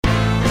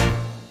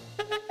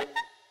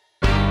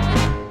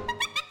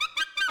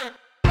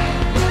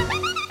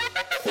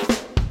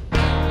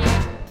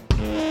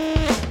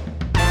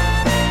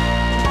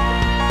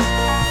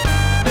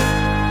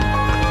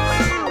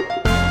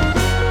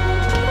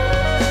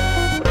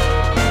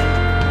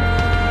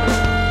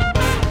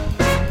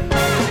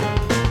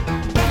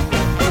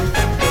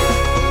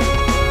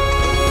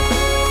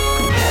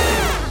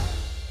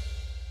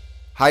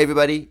Hi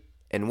everybody,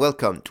 and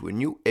welcome to a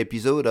new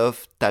episode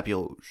of Tapis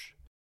Rouge.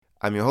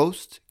 I'm your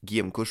host,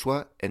 Guillaume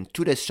Cauchois, and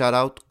today's shout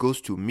out goes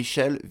to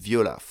Michelle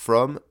Viola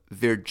from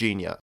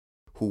Virginia,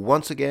 who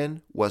once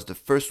again was the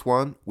first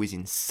one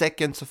within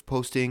seconds of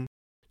posting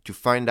to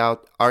find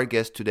out our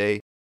guest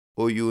today,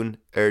 Oyun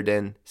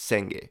Erdene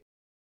Senge.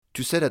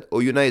 To say that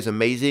Oyuna is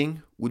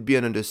amazing would be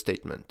an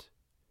understatement.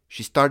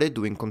 She started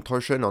doing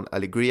contortion on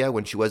Alegria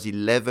when she was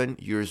 11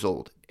 years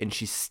old, and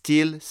she's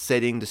still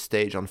setting the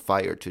stage on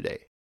fire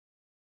today.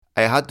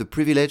 I had the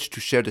privilege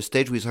to share the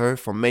stage with her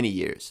for many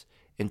years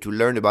and to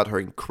learn about her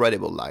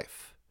incredible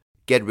life.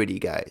 Get ready,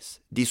 guys.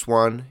 This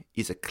one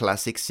is a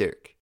classic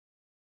Cirque.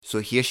 So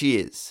here she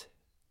is,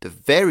 the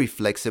very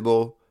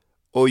flexible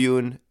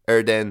Oyun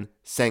Erdene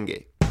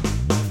Senge.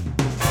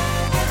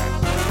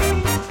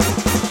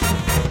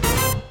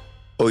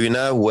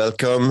 Oyuna,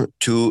 welcome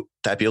to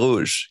Tapis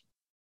Rouge.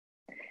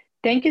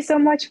 Thank you so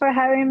much for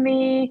having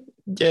me.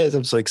 Yes,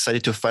 I'm so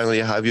excited to finally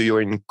have you.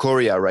 You're in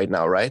Korea right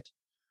now, right?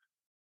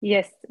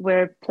 Yes,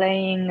 we're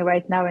playing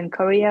right now in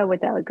Korea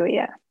with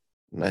Alegria.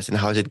 Nice. And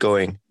how's it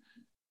going?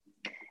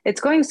 It's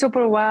going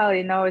super well.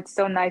 It's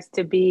so nice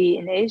to be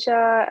in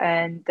Asia.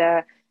 And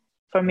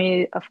for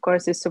me, of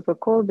course, it's super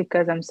cool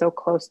because I'm so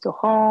close to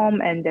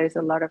home and there's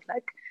a lot of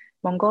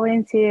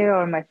Mongolians here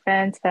or my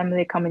friends,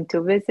 family coming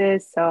to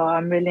visit. So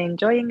I'm really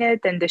enjoying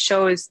it. And the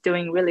show is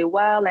doing really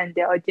well. And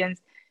the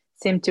audience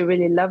seem to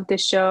really love the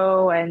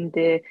show. And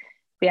the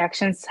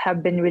reactions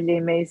have been really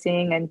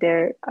amazing. And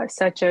they're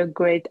such a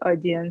great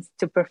audience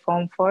to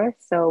perform for.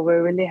 So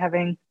we're really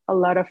having a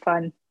lot of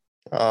fun.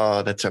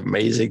 Oh, that's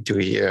amazing to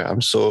hear.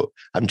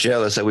 I'm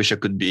jealous. I wish I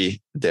could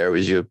be there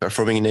with you.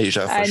 Performing in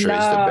Asia for sure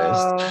is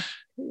the best.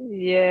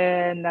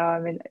 Yeah, no,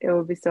 I mean, it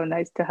would be so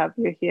nice to have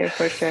you here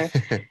for sure.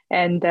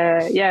 And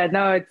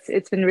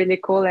it's been really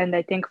cool. And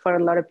I think for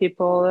a lot of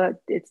people,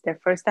 it's their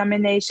first time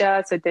in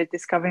Asia. So they're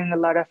discovering a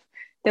lot of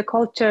the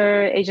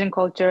culture, Asian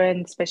culture,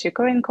 and especially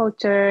Korean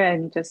culture,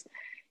 and just,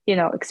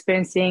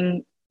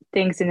 experiencing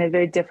things in a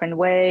very different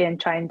way and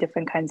trying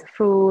different kinds of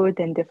food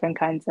and different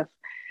kinds of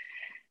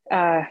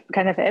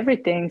kind of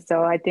everything.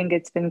 So I think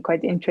it's been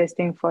quite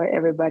interesting for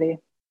everybody.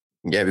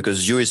 Yeah,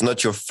 because you is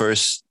not your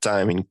first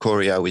time in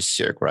Korea with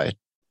Cirque, right?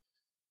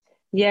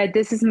 Yeah,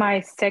 this is my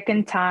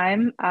second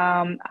time.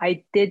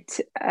 I did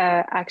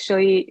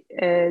actually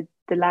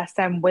the last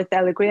time with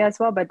Alegria as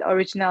well, but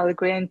original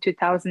Alegria in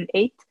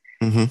 2008.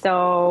 Mm-hmm.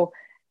 So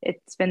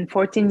it's been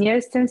 14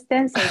 years since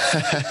then. So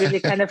it's really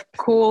kind of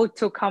cool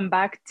to come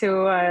back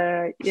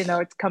to,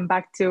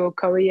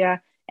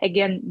 Korea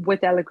again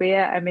with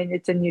Alegria. I mean,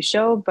 it's a new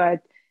show,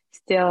 but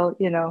still,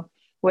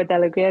 with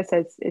Alegria,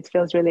 so it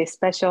feels really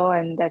special.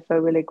 And I feel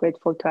really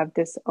grateful to have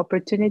this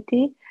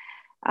opportunity.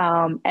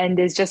 And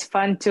it's just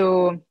fun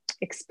to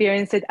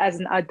experience it as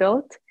an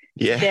adult.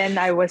 Yeah. Then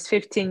I was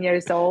 15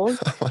 years old.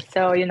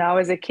 So, I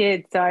was a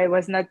kid. So I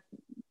was not,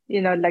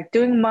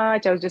 doing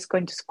much. I was just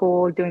going to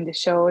school, doing the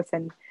shows.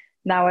 And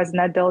now as an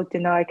adult,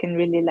 I can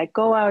really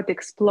go out,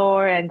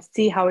 explore and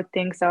see how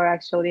things are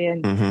actually.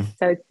 And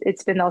so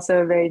it's been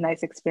also a very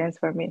nice experience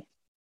for me.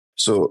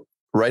 So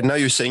right now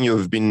you're saying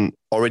you've been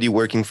already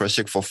working for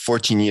Cirque for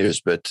 14 years,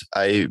 but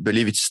I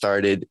believe it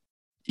started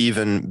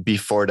even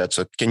before that.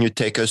 So can you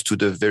take us to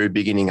the very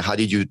beginning? How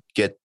did you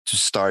get to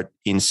start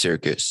in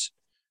circus?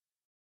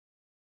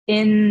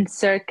 In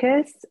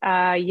circus,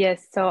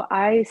 yes. So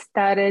I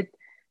started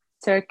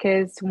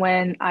circus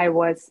when I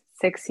was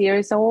 6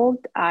 years old.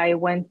 I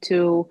went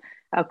to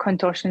a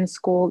contortion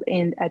school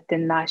at the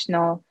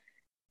National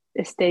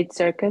State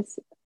Circus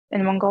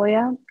in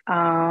Mongolia.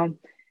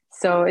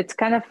 So it's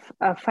kind of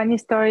a funny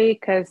story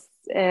because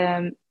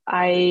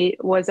I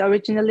was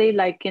originally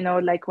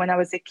when I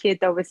was a kid,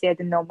 obviously I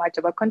didn't know much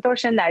about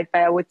contortion.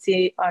 I would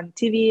see on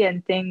TV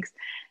and things.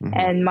 Mm-hmm.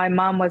 And my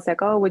mom was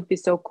like, oh, it would be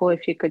so cool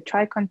if you could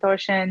try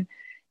contortion.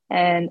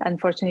 And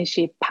unfortunately,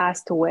 she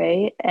passed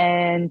away.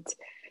 And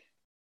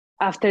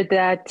after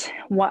that,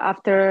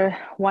 after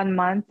 1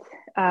 month,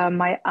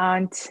 my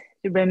aunt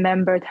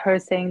remembered her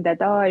saying that,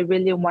 oh, I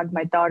really want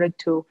my daughter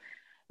to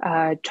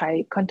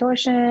try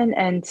contortion,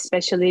 and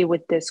especially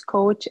with this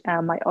coach.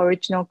 My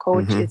original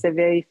coach is a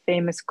very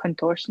famous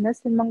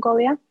contortionist in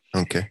Mongolia.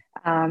 Okay.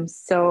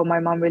 So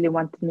my mom really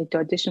wanted me to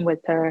audition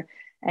with her,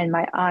 and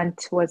my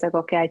aunt was like,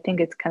 okay, I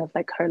think it's kind of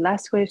like her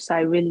last wish. So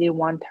I really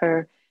want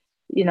her,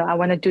 I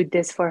want to do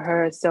this for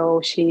her. So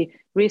she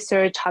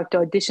researched how to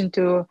audition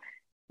to,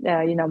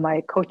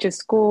 my coach's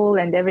school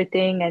and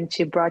everything. And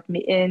she brought me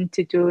in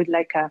to do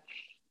a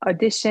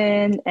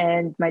audition.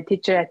 And my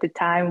teacher at the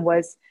time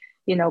was,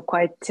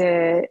 quite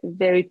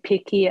very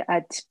picky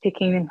at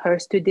picking her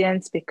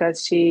students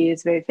because she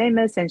is very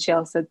famous and she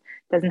also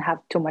doesn't have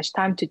too much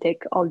time to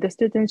take all the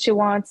students she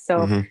wants.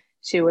 So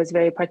she was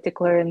very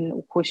particular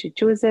in who she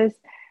chooses.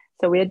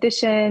 So we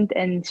auditioned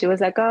and she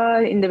was like,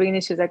 oh, in the beginning,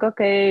 she was like,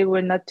 okay,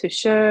 we're not too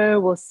sure.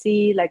 We'll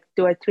see,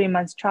 do a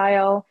 3-month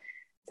trial.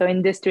 So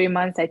in this 3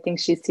 months, I think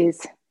she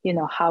sees,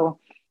 how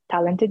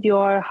talented you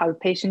are, how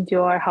patient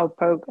you are,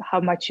 how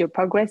much you're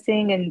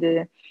progressing.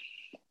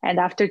 And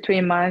after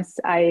 3 months,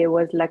 I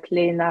was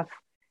luckily enough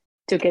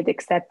to get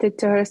accepted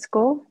to her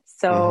school.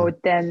 So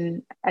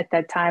then at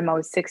that time, I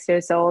was 6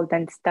 years old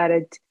and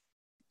started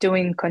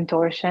doing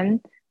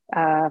contortion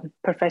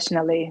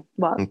professionally.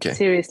 Well, Okay.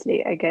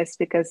 seriously, I guess,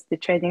 because the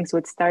trainings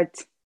would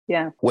start.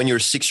 Yeah. When you're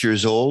 6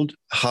 years old,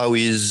 how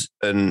is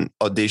an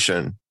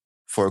audition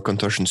for a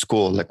contortion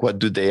school? Like, what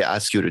do they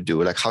ask you to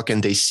do? Like, how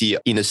can they see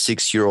in a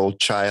 6-year-old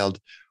child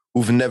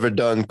who've never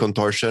done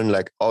contortion,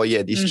 like, oh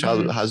yeah, this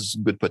child has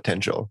good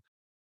potential?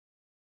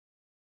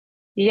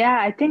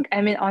 Yeah,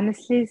 I mean,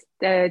 honestly,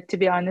 to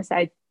be honest,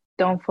 I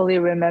don't fully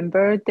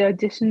remember the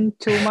audition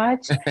too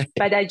much,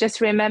 but I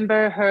just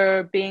remember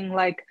her being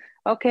like,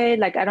 okay,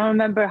 like I don't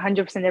remember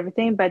 100%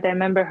 everything, but I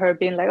remember her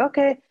being like,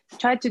 okay,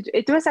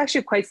 it was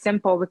actually quite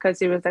simple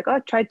because it was like, oh,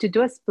 try to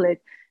do a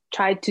split,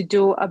 try to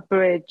do a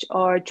bridge,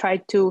 or try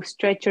to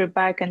stretch your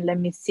back and let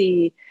me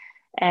see.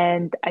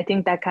 And I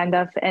think that kind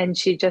of, and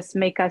she just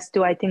make us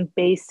do, I think,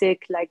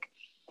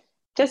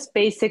 just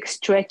basic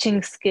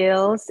stretching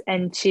skills.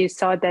 And she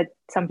saw that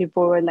some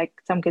people were like,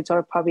 some kids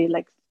are probably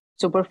like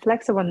super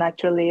flexible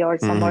naturally, or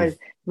some are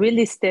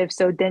really stiff.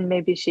 So then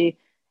maybe she,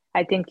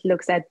 I think,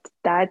 looks at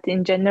that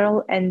in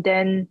general. And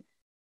then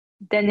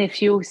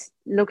if you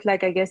look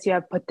like, I guess you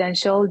have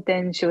potential,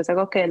 then she was like,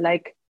 okay,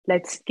 like,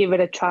 let's give it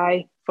a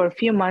try for a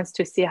few months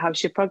to see how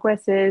she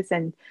progresses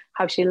and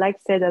how she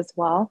likes it as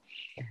well.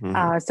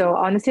 So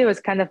honestly, it was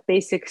kind of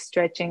basic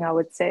stretching, I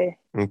would say.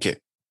 Okay.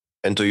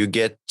 And so you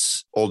get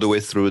all the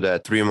way through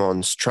that 3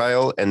 months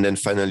trial, and then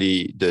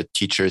finally the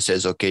teacher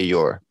says, okay,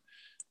 you're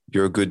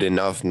good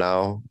enough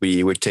now.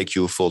 We will take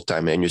you full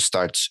time, and you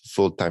start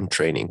full-time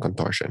training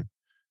contortion.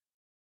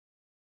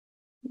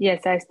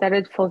 Yes, I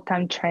started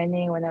full-time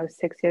training when I was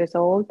 6 years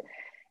old.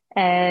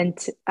 And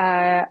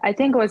I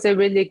think it was a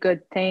really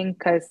good thing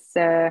because,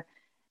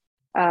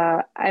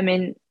 I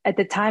mean, at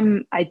the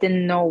time, I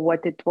didn't know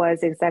what it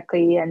was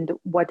exactly and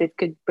what it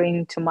could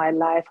bring to my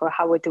life or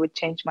how it would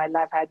change my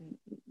life. I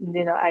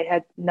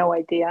had no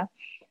idea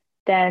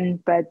then,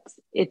 but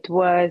it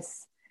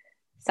was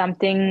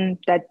something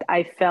that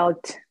I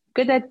felt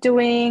good at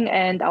doing.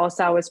 And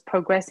also, I was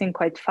progressing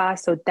quite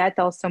fast. So that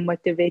also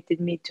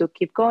motivated me to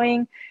keep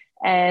going.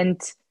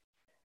 And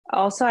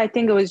also, I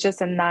think it was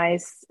just a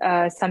nice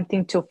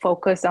something to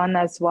focus on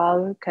as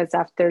well, because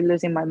after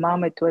losing my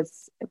mom, it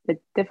was a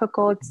bit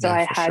difficult. So Yeah,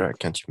 I for had sure. I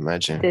can't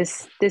imagine.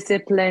 this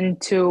discipline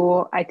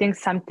to, I think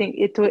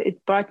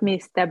it brought me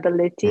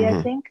stability,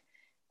 I think.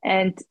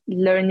 And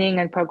learning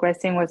and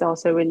progressing was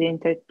also really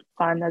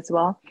fun as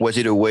well. Was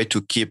it a way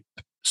to keep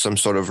some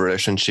sort of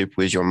relationship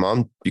with your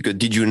mom? Because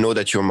did you know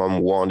that your mom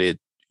wanted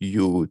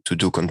you to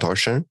do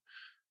contortion?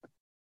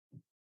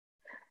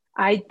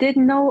 I did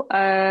know,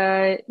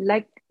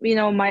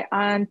 my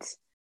aunt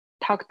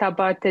talked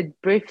about it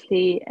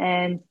briefly.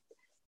 And,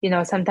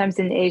 sometimes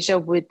in Asia,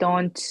 we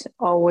don't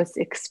always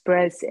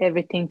express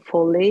everything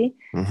fully.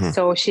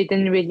 So she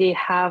didn't really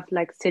have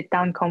like sit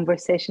down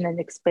conversation and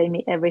explain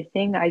me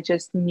everything. I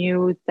just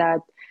knew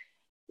that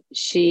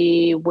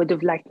she would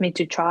have liked me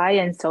to try.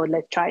 And so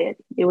let's try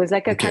it. It was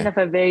like a kind of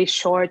a very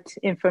short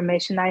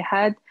information I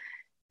had,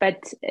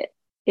 but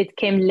it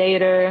came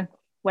later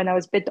when I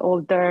was a bit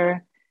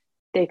older.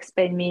 They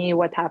explained me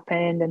what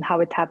happened and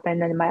how it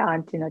happened. And my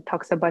aunt,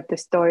 talks about the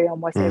story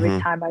almost every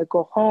time I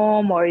go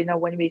home, or,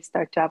 when we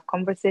start to have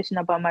conversation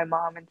about my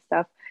mom and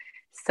stuff.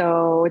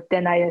 So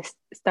then I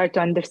start to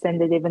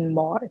understand it even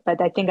more. But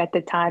I think at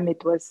the time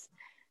it was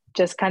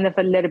just kind of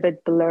a little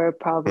bit blur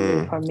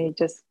probably for me,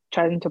 just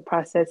trying to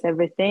process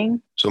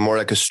everything. So more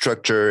like a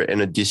structure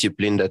and a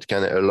discipline that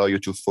can allow you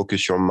to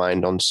focus your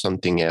mind on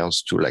something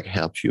else to like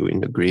help you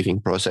in the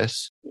grieving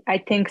process. I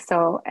think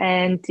so.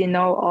 And,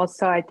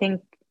 also I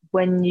think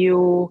when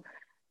you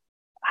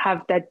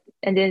have that,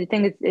 and I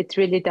think it's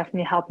really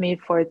definitely helped me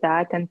for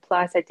that. And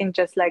plus, I think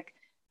just like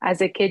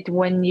as a kid,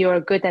 when you're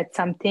good at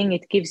something,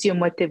 it gives you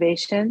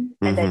motivation.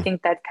 And I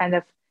think that kind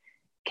of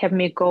kept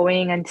me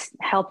going and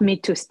helped me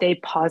to stay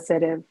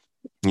positive.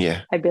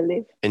 Yeah, I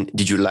believe. And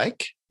did you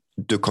like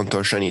the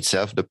contortion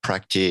itself, the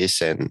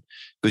practice? And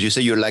because you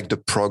say you like the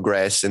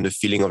progress and the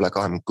feeling of like,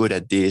 oh, I'm good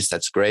at this,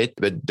 that's great.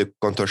 But the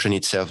contortion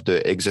itself,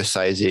 the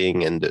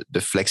exercising and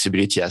the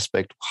flexibility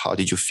aspect, how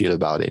did you feel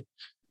about it?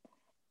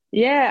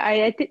 Yeah,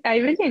 I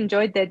really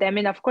enjoyed that. I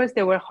mean, of course,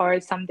 they were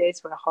hard. Some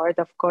days were hard,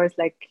 of course,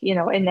 like,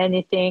 in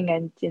anything.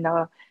 And,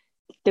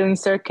 doing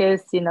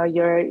circus,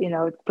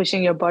 you're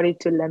pushing your body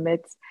to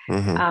limits.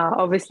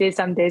 Obviously,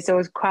 some days I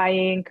was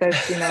crying because,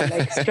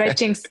 like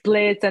stretching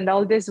splits and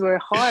all this were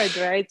hard,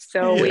 right?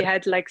 So we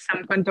had like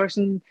some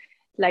contortion,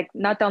 like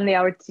not only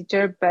our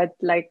teacher, but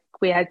like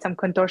we had some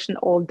contortion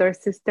older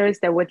sisters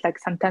that would like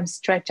sometimes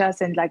stretch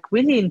us and like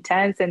really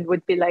intense, and we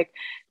would be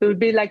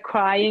like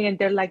crying, and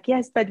they're like,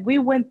 yes, but we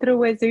went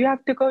through it, so you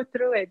have to go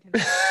through it.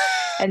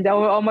 And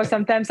almost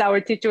sometimes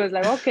our teacher was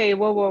like, okay,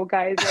 whoa,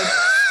 guys, like,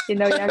 you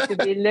have to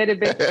be a little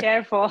bit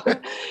careful.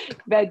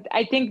 But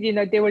I think,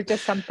 they were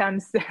just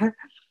sometimes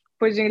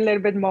pushing a little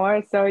bit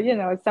more. So,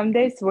 some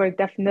days were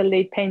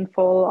definitely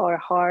painful or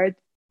hard,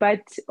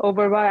 but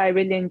overall, I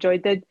really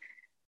enjoyed it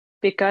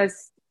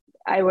because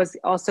I was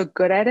also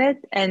good at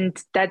it. And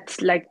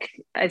that's like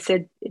I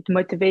said, it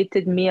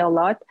motivated me a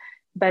lot,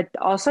 but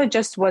also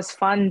just was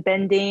fun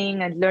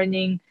bending and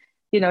learning,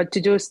 to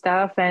do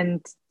stuff.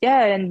 And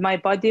yeah, and my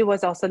body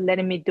was also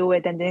letting me do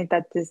it. And I think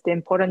that is the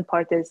important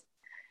part is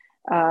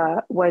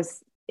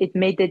was it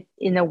made it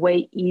in a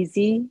way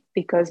easy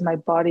because my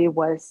body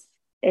was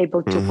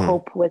able to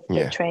cope with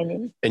the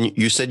training. And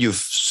you said you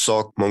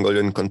saw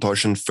Mongolian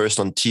contortion first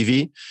on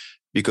TV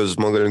because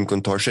Mongolian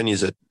contortion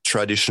is a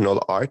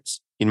traditional art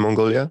in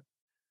Mongolia.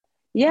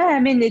 Yeah, I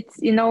mean,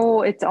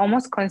 it's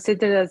almost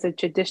considered as a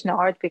traditional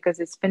art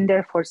because it's been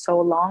there for so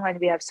long and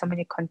we have so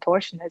many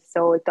contortionists.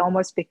 So it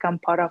almost become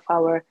part of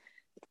our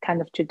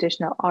kind of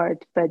traditional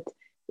art, but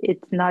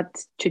it's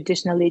not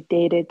traditionally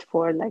dated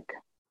for like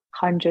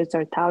hundreds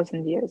or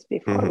thousand years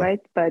before, right?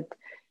 But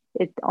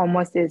it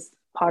almost is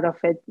part of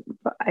it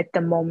at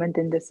the moment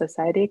in the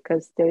society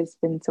because there's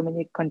been so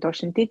many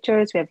contortion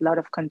teachers. We have a lot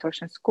of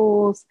contortion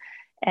schools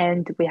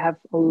and we have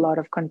a lot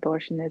of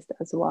contortionists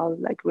as well,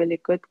 like really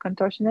good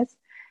contortionists.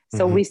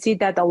 So we see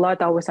that a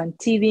lot always on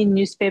TV,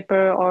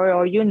 newspaper,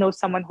 or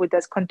someone who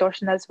does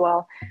contortion as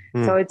well.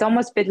 So it's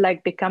almost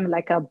become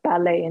like a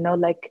ballet,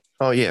 like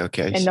oh yeah,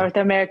 okay. In North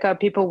America,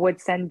 people would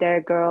send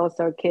their girls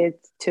or kids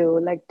to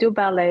like do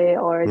ballet,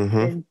 or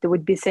it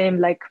would be same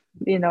like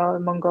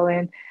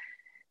Mongolian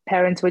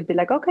parents would be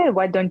like, okay,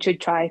 why don't you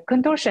try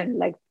contortion?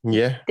 Like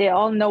they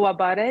all know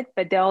about it,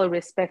 but they all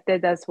respect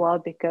it as well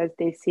because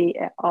they see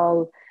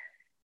all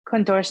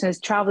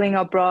contortionists traveling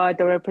abroad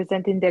or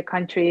representing their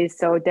countries,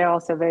 so they're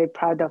also very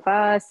proud of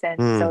us, and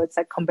so it's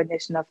a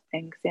combination of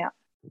things. Yeah,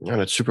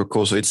 that's super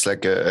cool. So it's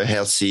like a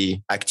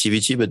healthy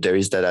activity, but there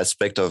is that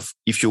aspect of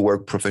if you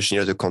work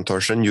professionally as a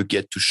contortion, you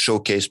get to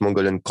showcase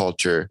Mongolian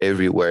culture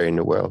everywhere in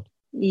the world.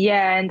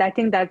 Yeah, and I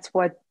think that's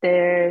what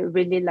they're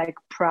really like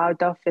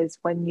proud of is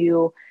when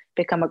you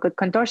become a good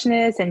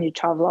contortionist and you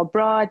travel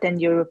abroad and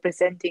you're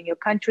representing your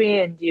country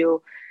and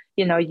you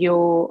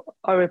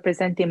are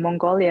representing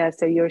Mongolia.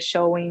 So you're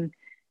showing,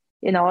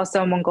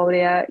 also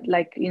Mongolia,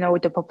 like,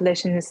 the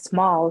population is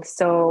small.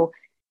 So,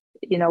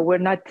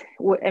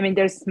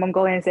 there's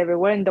Mongolians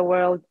everywhere in the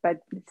world, but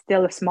it's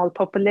still a small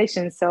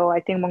population. So I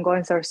think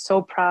Mongolians are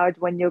so proud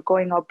when you're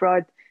going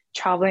abroad,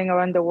 traveling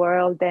around the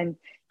world and,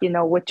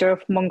 with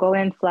your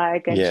Mongolian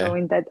flag and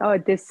showing that,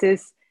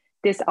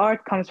 this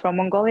art comes from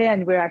Mongolia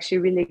and we're actually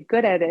really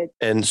good at it.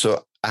 And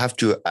so I have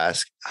to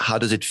ask, how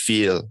does it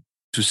feel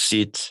to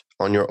sit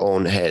on your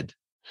own head?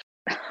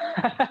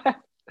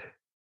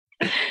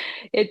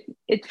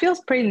 It feels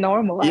pretty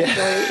normal, actually.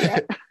 Yeah.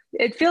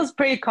 It feels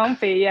pretty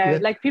comfy. Yeah.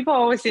 Like people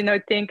always,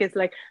 think it's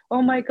like,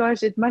 oh my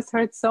gosh, it must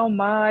hurt so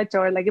much,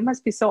 or like it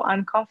must be so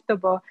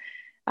uncomfortable.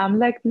 I'm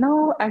like,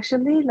 no,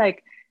 actually,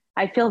 like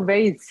I feel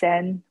very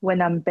zen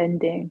when I'm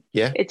bending.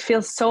 Yeah. It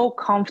feels so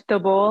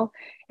comfortable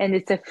and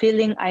it's a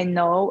feeling I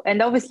know.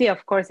 And obviously,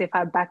 of course, if I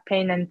have back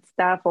pain and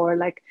stuff, or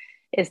like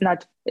it's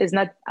not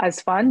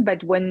as fun,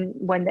 but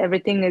when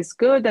everything is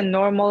good and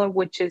normal,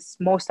 which is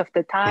most of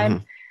the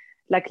time,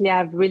 luckily I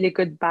have really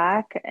good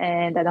back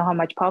and I don't have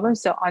much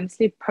problems. So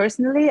honestly,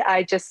 personally,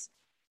 I just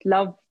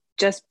love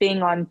just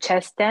being on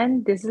chest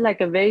stand. This is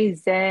like a very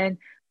zen,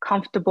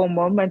 comfortable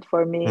moment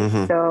for me.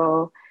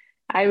 So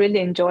I really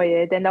enjoy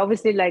it. And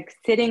obviously like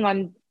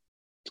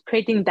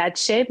creating that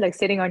shape, like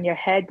sitting on your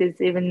head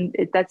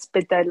that's a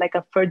bit like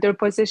a further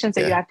position.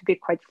 So you have to be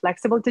quite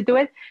flexible to do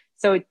it.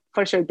 So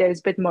for sure, there's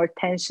a bit more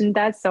tension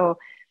that. So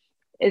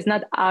it's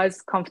not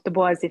as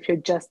comfortable as if you're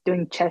just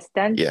doing chest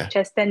stand. Yeah.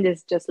 Chest stand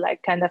is just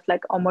like kind of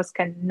like almost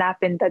can nap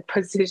in that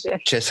position.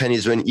 Chest hand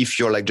is if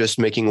you're like just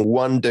making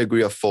 1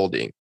 degree of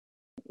folding.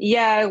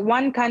 Yeah,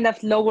 one kind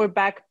of lower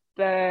back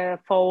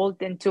fold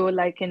into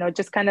like,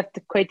 just kind of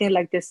creating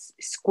like this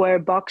square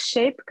box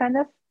shape kind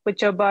of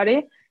with your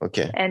body.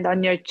 Okay. And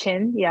on your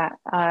chin,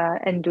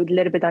 and do a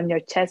little bit on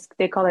your chest.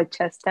 They call it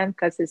chest stand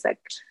because it's like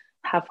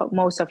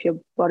most of your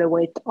body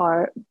weight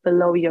are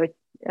below your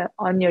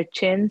on your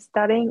chin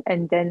starting,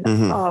 and then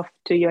off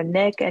to your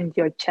neck and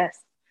your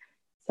chest.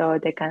 So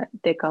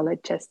they call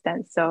it chest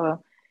stand.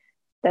 So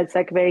that's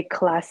like very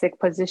classic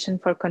position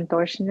for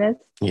contortionists.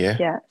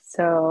 Yeah.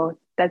 So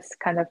that's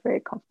kind of very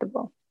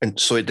comfortable. And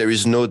so there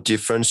is no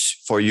difference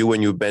for you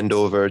when you bend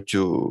over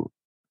to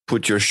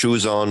put your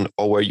shoes on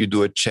or where you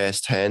do a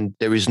chest hand.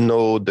 There is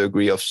no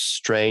degree of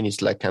strain.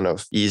 It's like kind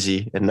of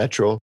easy and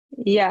natural.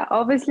 Yeah,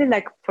 obviously,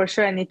 like for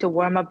sure, I need to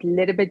warm up a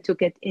little bit to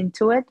get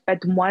into it. But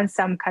once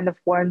I'm kind of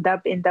warmed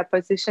up in that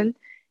position,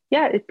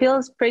 it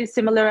feels pretty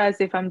similar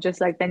as if I'm just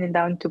like bending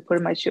down to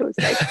put my shoes.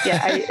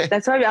 Like,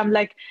 that's why I'm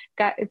like,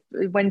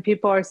 when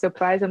people are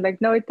surprised, I'm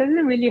like, no, it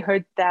doesn't really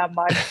hurt that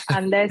much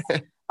unless,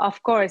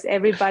 of course,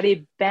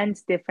 everybody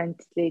bends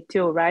differently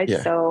too, right?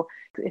 Yeah. So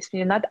if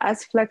you're not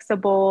as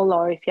flexible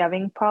or if you're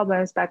having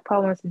back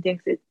problems and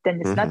things,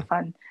 then it's not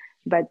fun.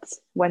 But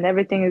when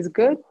everything is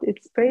good,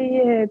 it's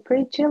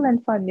pretty chill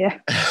and fun, yeah.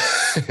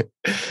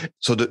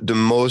 So the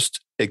most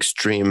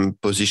extreme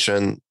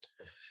position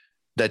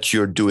that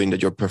you're doing,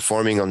 that you're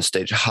performing on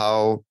stage,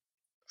 how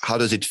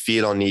does it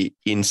feel on the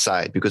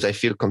inside? Because I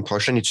feel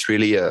contortion, it's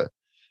really a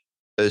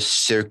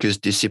circus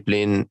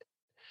discipline.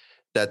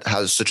 that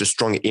has such a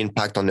strong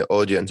impact on the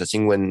audience. I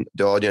think when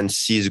the audience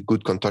sees a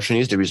good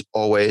contortionist, there is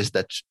always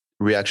that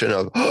reaction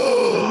of,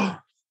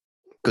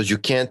 because you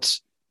can't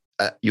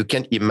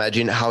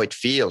imagine how it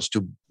feels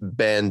to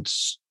bend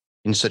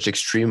in such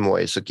extreme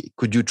ways. So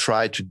could you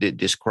try to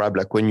describe,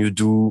 like, when you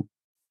do,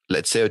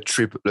 let's say, a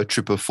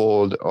triple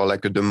fold, or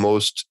like the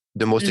most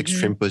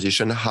extreme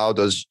position, how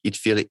does it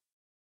feel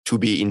to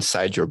be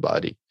inside your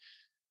body?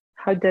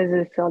 How does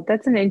it feel?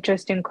 That's an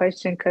interesting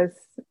question, because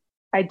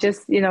I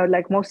just,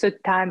 like most of the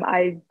time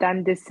I've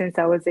done this since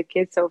I was a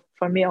kid. So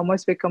for me,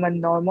 almost become a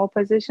normal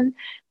position.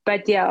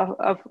 But yeah,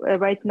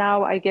 right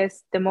now, I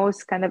guess the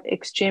most kind of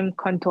extreme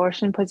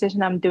contortion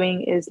position I'm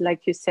doing is,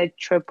 like you said,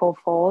 triple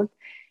fold.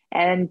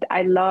 And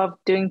I love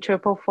doing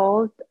triple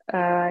fold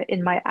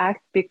in my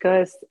act,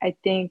 because I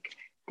think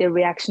the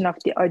reaction of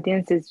the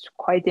audience is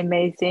quite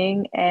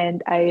amazing.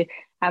 And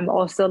I'm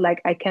also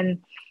like,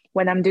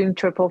 when I'm doing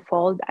triple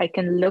fold, I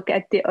can look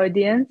at the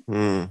audience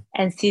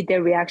and see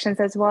their reactions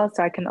as well.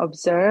 So I can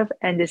observe.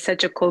 And it's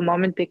such a cool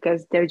moment,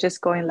 because they're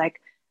just going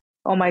like,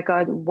 oh my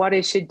God, what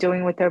is she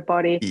doing with her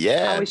body?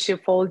 Yeah. How is she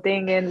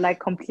folding? And like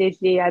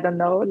completely, I don't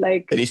know,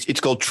 like. And it's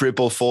called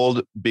triple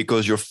fold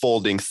because you're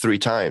folding 3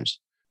 times.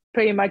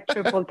 Pretty much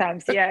triple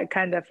times. Yeah,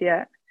 kind of.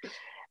 Yeah.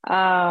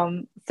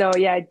 So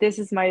yeah, this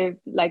is my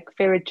like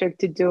favorite trick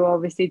to do,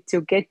 obviously,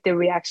 to get the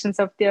reactions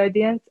of the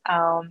audience.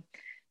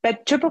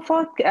 But triple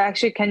fold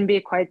actually can be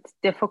quite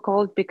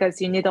difficult,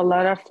 because you need a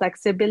lot of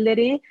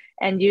flexibility,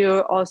 and you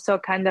also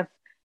kind of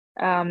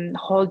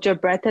hold your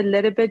breath a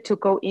little bit to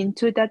go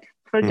into that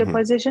further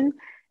position.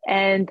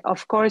 And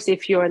of course,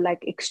 if you're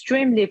like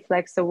extremely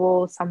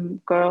flexible,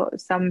 some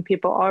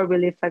people are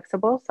really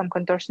flexible, some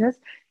contortionists,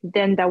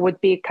 then that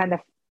would be kind of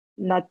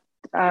not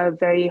a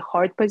very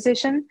hard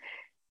position.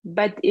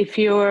 But if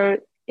you're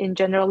in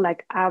general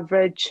like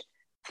average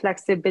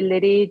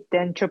flexibility,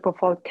 then triple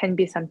fold can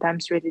be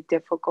sometimes really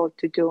difficult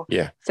to do.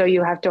 Yeah. So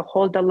you have to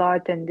hold a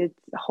lot, and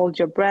hold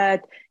your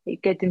breath, you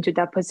get into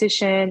that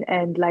position,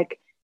 and like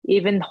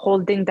even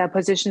holding that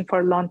position for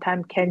a long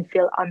time can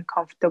feel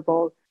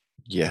uncomfortable.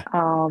 Yeah.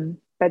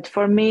 But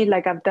for me,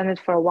 like I've done it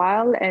for a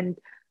while, and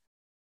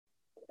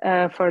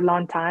for a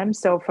long time.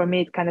 So for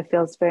me, it kind of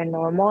feels very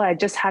normal. I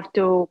just have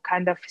to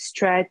kind of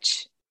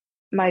stretch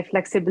my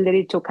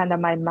flexibility to kind of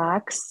my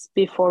max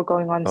before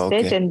going on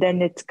stage. Okay. And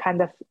then it's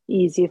kind of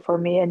easy for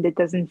me, and it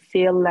doesn't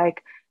feel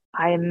like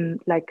I'm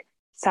like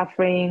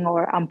suffering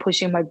or I'm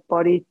pushing my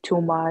body too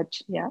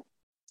much. Yeah.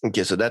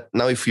 Okay, so that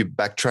now if we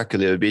backtrack a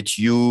little bit,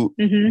 you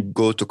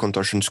go to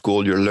contortion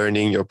school, you're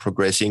learning, you're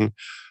progressing.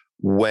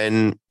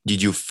 When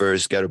did you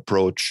first get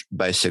approached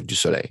by Cirque du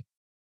Soleil?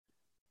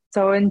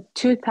 So in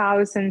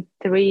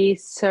 2003,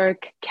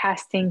 Cirque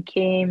casting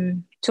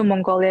came to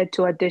Mongolia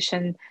to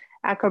audition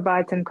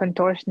acrobats and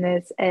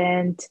contortionists.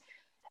 And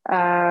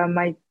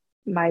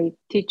my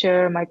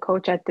teacher, my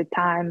coach at the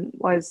time,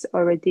 was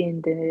already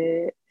in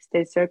the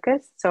state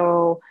circus.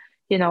 So,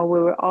 we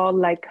were all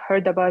like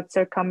heard about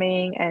Cirque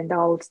coming, and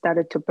all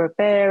started to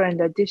prepare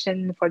and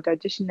audition for the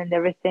audition and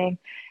everything.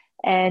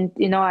 And,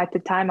 at the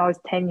time I was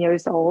 10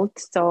 years old.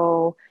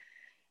 So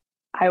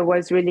I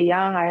was really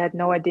young. I had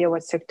no idea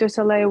what Cirque du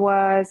Soleil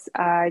was.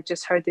 I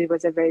just heard it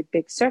was a very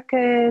big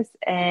circus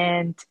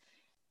and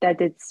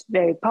that it's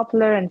very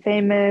popular and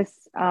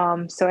famous.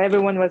 So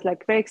everyone was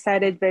like very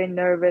excited, very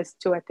nervous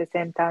too at the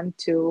same time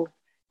to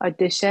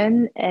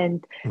audition.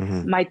 And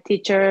my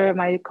teacher,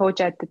 my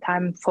coach at the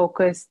time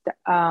focused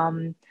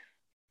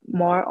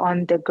more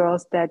on the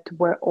girls that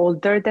were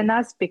older than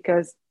us,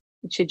 because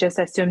she just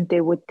assumed they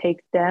would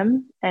take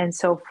them. And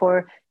so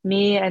for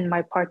me and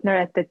my partner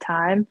at the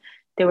time,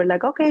 they were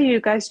like, okay, you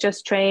guys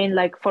just train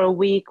like for a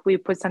week. We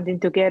put something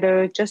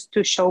together just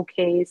to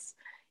showcase,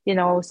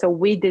 so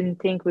we didn't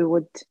think we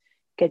would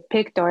get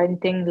picked or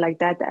anything like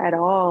that at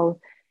all.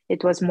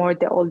 It was more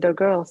the older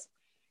girls.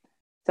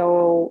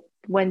 So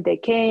when they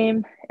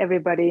came,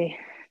 everybody,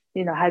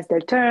 has their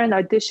turn,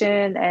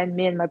 audition, and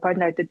me and my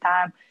partner at the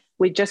time,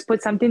 we just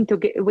put something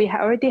together. We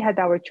already had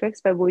our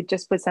tricks, but we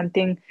just put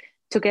something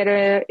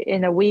together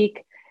in a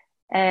week,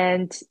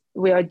 and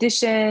we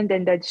auditioned.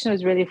 And the audition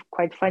was really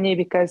quite funny,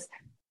 because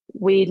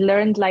we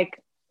learned,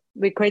 like,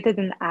 we created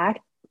an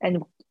act,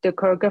 and the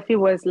choreography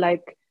was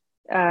like,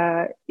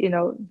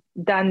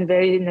 done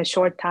very in a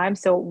short time.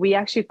 So we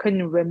actually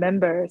couldn't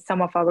remember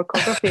some of our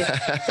choreography.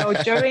 So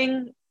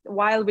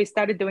while we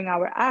started doing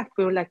our act,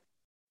 we were like,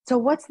 so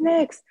what's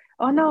next?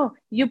 Oh no,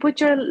 you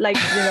put your like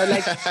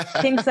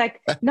things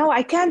like, no,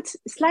 I can't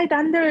slide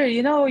under,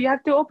 you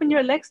have to open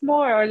your legs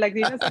more, or like,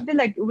 something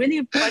like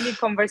really funny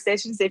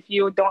conversations if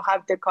you don't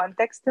have the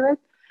context to it.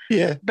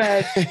 Yeah.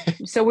 But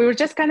so we were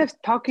just kind of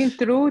talking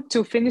through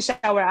to finish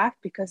our act,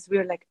 because we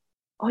were like,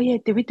 oh yeah,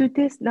 did we do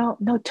this? No,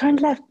 turn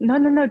left.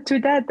 No, to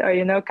that,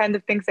 or, kind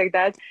of things like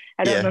that.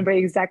 I don't remember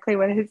exactly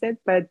what he said,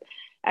 but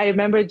I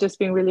remember it just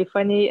being really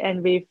funny,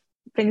 and we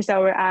finished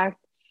our act.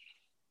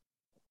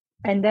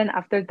 And then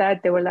after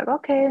that, they were like,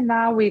 okay,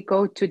 now we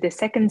go to the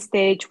second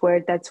stage,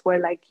 that's where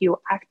like you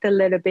act a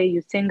little bit,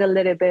 you sing a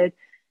little bit.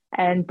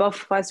 And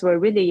both of us were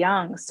really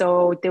young.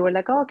 So they were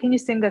like, oh, can you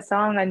sing a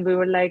song? And we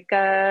were like,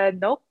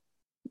 nope,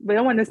 we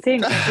don't want to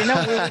sing. Like, we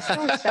were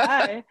so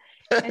shy.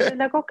 And they're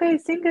like, okay,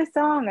 sing a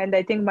song. And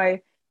I think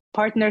my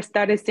partner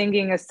started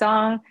singing a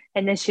song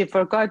and then she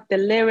forgot the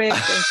lyrics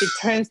and she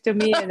turns to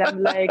me and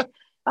I'm like,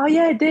 oh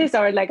yeah, this.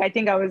 Or like, I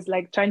think I was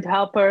like trying to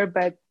help her,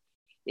 but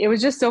it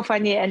was just so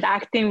funny. And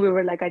acting, we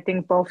were like, I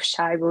think both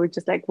shy. We were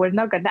just like, we're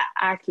not going to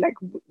act like,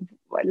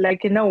 why,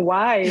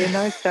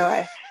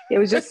 it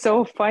was just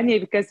so funny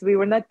because we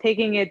were not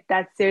taking it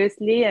that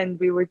seriously. And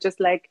we were just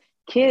like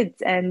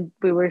kids and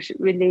we were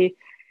really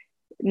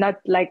not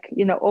like,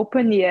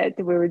 open yet.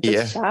 We were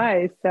just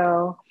shy.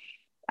 So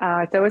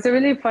it was a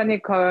really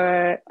funny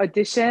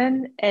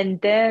audition. And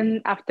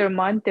then after a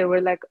month, they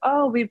were like,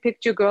 oh, we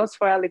picked you girls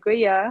for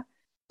Alegria.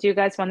 Do you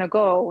guys want to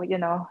go?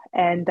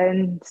 And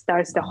then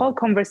starts the whole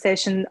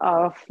conversation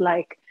of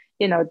like,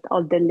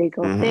 all the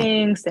legal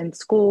things and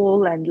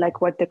school and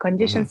like what the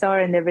conditions are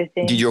and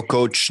everything. Did your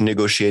coach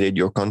negotiated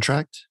your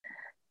contract?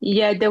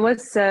 Yeah, there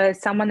was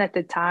someone at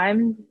the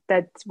time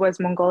that was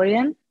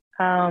Mongolian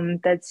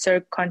that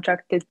Cirque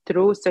contracted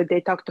through. So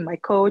they talked to my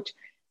coach.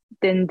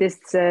 Then this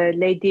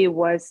lady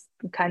was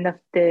kind of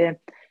the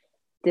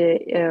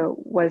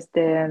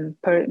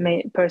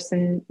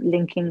person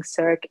linking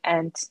Cirque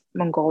and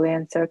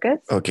Mongolian circus.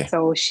 Okay.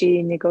 So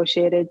she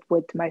negotiated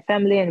with my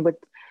family and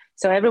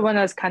so everyone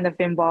was kind of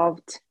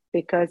involved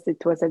because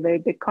it was a very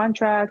big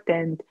contract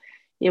and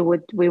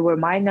we were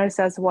minors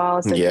as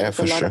well. So there was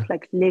a lot of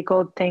like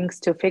legal things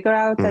to figure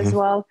out as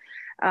well.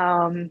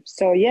 And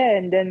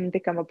then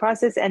become a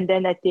process. And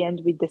then at the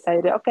end we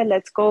decided, okay,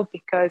 let's go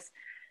because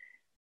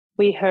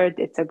we heard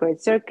it's a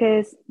great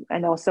circus.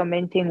 And also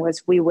main thing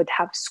was we would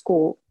have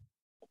school.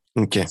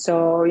 Okay.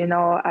 So,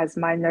 as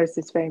minors,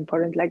 it's very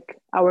important. Like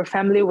our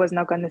family was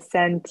not going to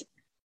send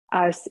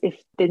us if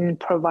they didn't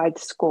provide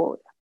school.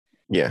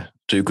 Yeah.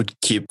 So you could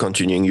keep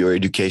continuing your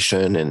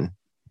education and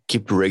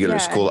keep regular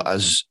school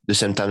as the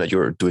same time that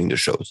you're doing the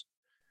shows.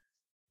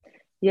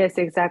 Yes,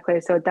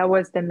 exactly. So that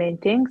was the main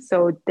thing.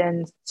 So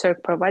then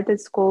Cirque provided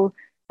school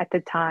at the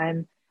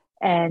time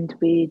and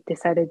we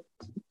decided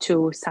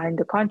to sign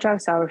the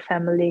contract. So our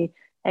family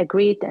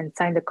agreed and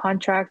signed the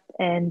contract.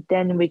 And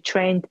then we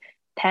trained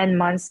 10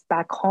 months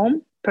back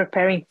home,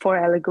 preparing for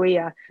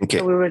Alegria. Okay.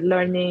 So we were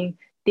learning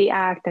the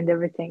act and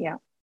everything. Yeah.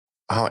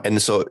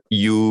 And so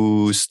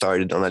you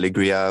started on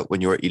Alegria when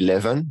you were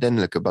 11, then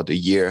like about a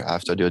year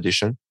after the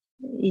audition?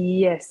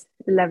 Yes,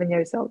 11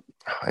 years old.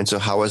 And so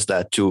how was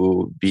that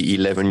to be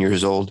 11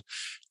 years old,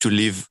 to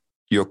leave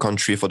your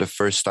country for the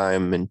first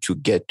time and to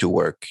get to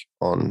work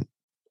on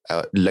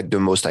like the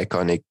most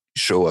iconic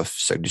show of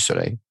Cirque du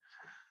Soleil?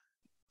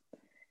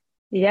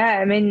 Yeah,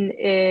 I mean,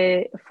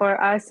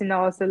 for us,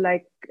 also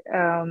like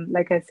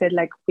I said,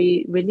 like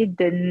we really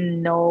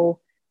didn't know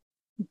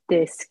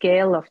the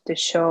scale of the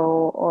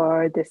show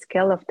or the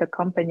scale of the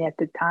company at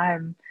the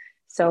time.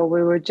 So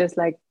we were just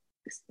like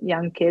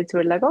young kids.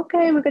 We're like,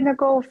 okay, we're going to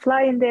go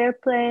fly in the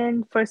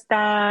airplane first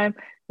time.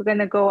 We're going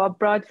to go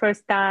abroad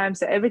first time.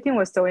 So everything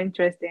was so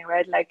interesting,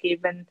 right? Like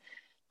even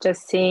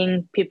just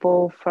seeing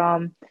people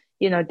from,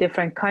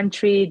 different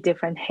country,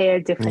 different hair,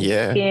 different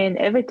skin.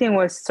 Everything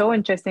was so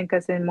interesting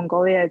because in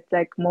Mongolia, it's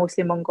like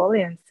mostly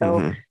Mongolian.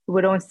 So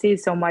we don't see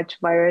so much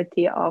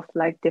variety of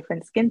like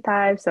different skin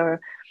types or,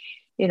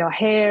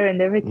 hair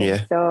and everything.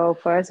 Yeah. So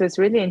for us, it was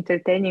really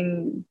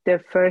entertaining the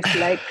first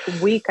like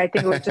week. I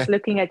think we were just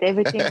looking at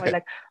everything. We're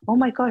like, oh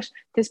my gosh,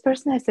 this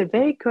person has a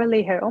very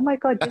curly hair. Oh my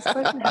God, this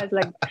person has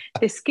like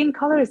the skin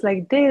color is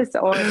like this,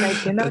 or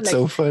like, That's like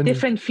so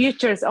different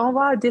features. Oh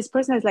wow, this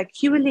person has like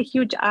really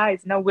huge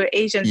eyes. We're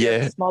Asians, we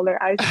have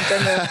smaller eyes in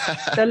general.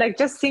 So like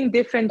just seeing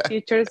different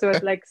features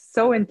was like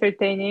so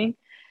entertaining.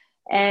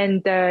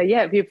 And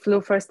we flew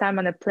first time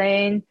on a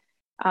plane.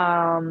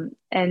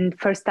 And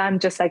first time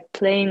just like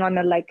playing on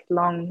a like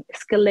long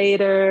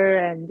escalator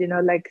and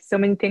like so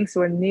many things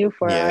were new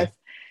for us.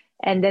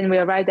 And then we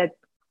arrived at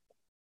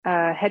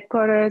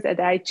headquarters at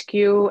HQ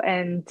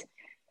and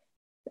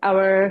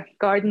our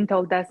guardian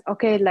told us,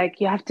 okay, like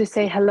you have to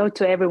say hello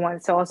to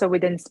everyone. So also we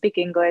didn't speak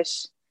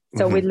English,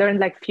 so we learned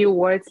like few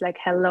words like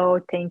hello,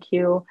 thank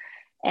you.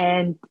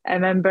 And I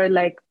remember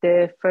like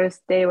the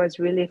first day was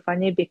really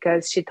funny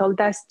because she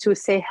told us to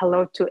say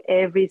hello to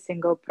every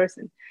single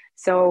person.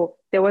 So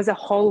there was a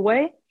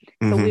hallway.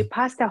 So we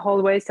passed the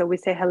hallway. So we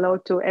say hello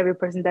to every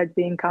person that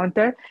we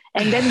encounter.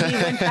 And then we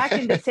went back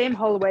in the same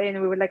hallway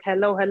and we were like,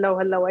 hello, hello,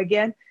 hello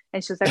again.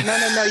 And she was like,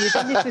 no, you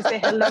don't need to say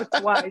hello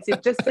twice. You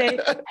just say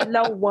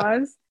hello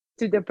once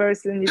to the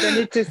person. You don't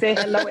need to say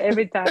hello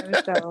every time.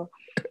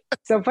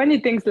 So funny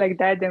things like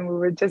that. And we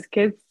were just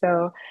kids.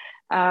 So,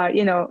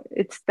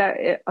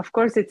 of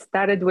course, it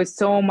started with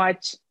so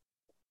much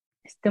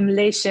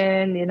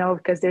stimulation,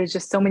 because there's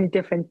just so many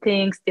different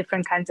things,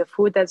 different kinds of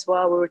food as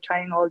well. We were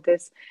trying all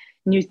these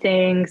new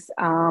things.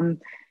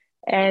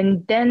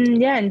 And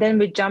then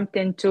we jumped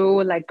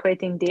into like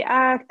creating the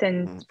act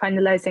and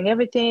finalizing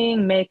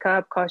everything,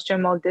 makeup,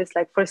 costume, all this,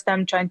 like first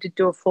time trying to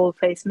do a full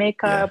face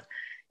makeup,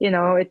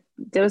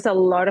 there was a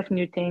lot of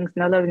new things, a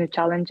lot of new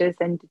challenges,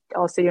 and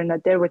also you're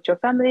not there with your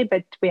family.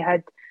 But we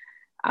had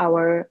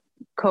our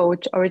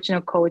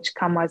original coach,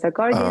 come as a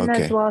guardian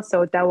as Okay. well.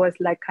 So that was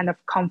like kind of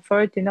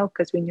comfort,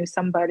 because we knew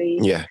somebody.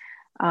 Yeah.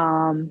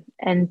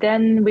 And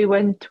then we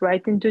went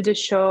right into the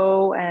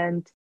show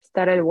and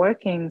started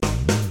working.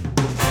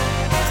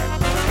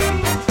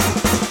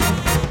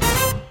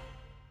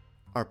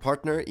 Our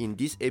partner in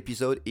this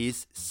episode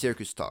is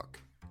Circus Talk,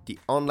 the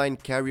online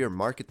career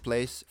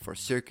marketplace for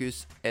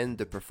circus and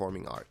the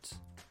performing arts.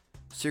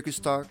 Circus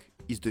Talk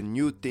is the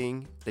new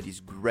thing that is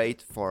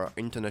great for our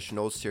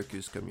international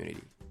circus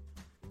community.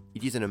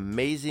 It is an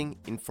amazing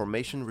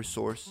information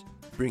resource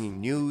bringing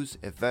news,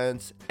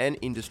 events, and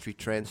industry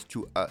trends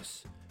to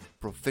us,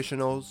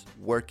 professionals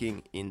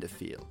working in the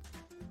field.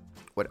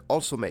 What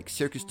also makes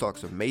Circus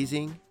Talks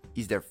amazing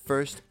is their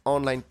first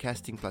online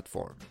casting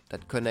platform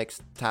that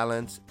connects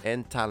talents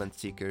and talent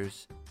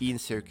seekers in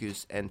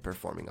circus and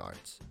performing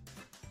arts.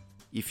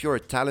 If you're a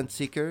talent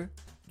seeker,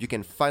 you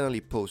can finally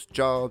post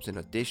jobs and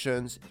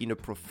auditions in a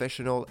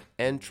professional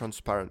and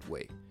transparent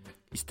way,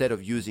 instead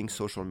of using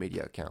social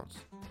media accounts.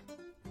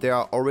 There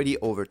are already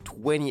over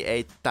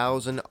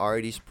 28,000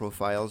 artist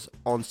profiles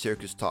on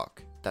Circus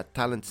Talk that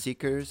talent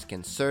seekers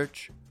can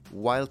search,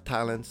 while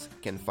talents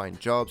can find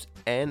jobs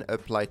and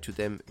apply to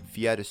them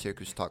via the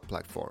Circus Talk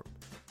platform.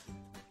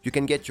 You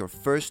can get your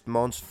first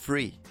month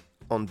free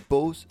on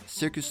both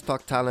Circus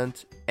Talk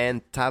Talent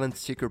and Talent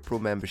Seeker Pro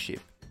membership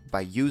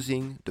by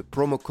using the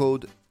promo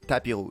code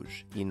Tapis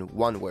Rouge in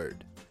one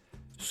word.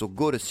 So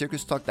go to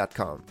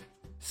circustalk.com,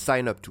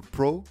 sign up to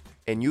Pro,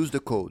 and use the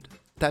code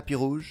Tapis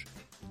Rouge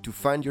to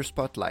find your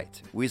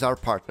spotlight with our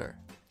partner,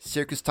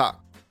 Circus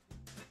Talk.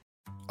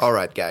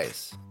 Alright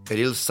guys, a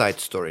little side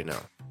story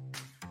now.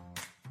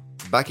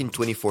 Back in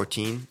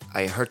 2014,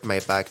 I hurt my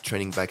back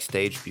training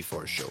backstage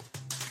before a show.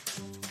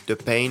 The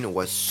pain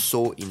was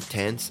so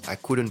intense, I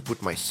couldn't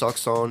put my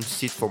socks on,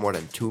 sit for more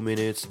than 2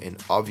 minutes,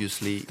 and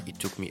obviously it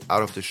took me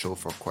out of the show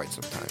for quite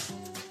some time.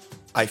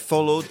 I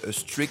followed a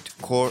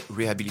strict core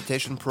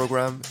rehabilitation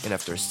program, and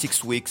after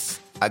 6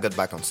 weeks, I got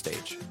back on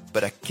stage,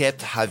 but I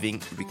kept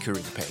having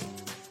recurring pain.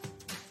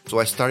 So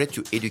I started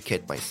to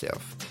educate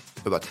myself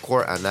about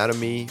core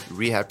anatomy,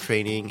 rehab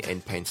training,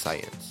 and pain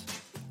science.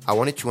 I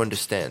wanted to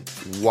understand,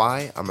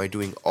 why am I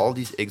doing all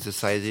these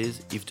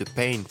exercises if the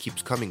pain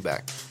keeps coming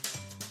back?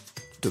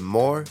 The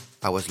more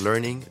I was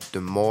learning, the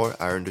more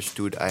I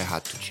understood I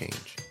had to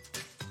change.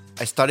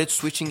 I started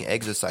switching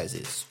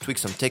exercises, tweaked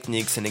some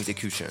techniques and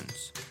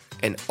executions,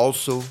 and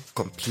also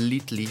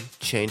completely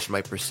changed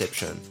my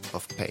perception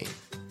of pain.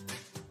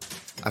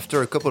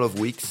 After a couple of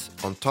weeks,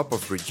 on top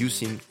of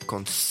reducing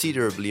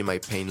considerably my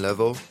pain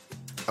level,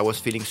 I was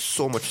feeling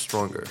so much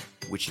stronger,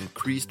 which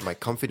increased my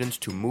confidence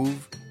to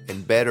move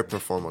and better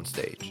perform on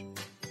stage.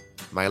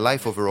 My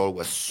life overall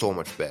was so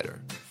much better.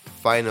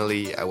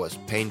 Finally, I was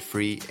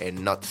pain-free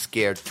and not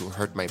scared to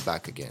hurt my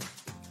back again.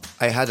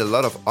 I had a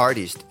lot of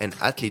artists and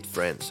athlete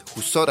friends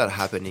who saw that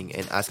happening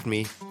and asked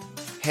me,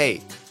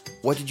 "Hey,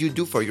 what did you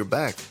do for your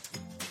back?"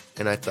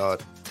 And I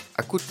thought,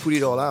 I could put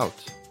it all out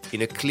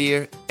in a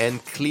clear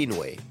and clean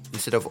way,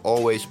 instead of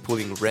always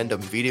pulling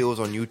random videos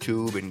on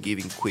YouTube and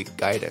giving quick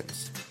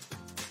guidance.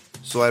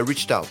 So I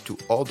reached out to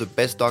all the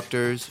best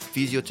doctors,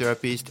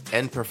 physiotherapists,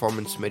 and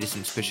performance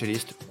medicine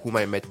specialists whom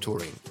I met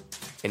touring,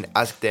 and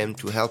asked them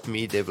to help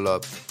me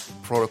develop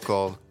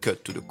Protocol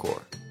Cut to the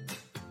Core.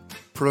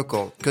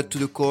 Protocol Cut to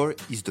the Core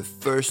is the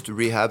first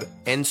rehab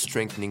and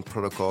strengthening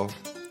protocol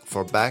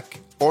for back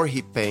or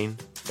hip pain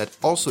that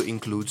also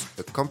includes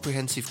a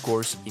comprehensive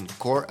course in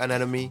core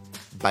anatomy,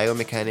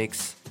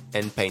 biomechanics,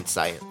 and pain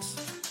science.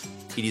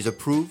 It is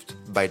approved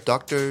by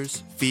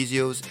doctors,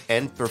 physios,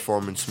 and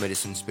performance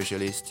medicine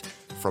specialists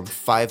from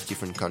 5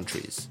 different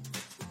countries.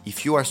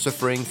 If you are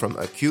suffering from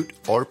acute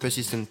or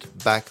persistent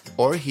back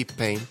or hip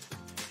pain,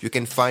 you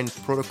can find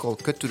Protocol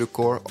Cut to the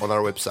Core on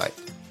our website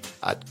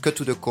at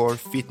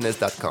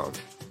cuttothecorefitness.com.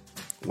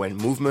 When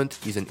movement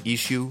is an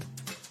issue,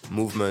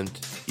 movement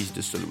is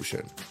the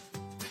solution.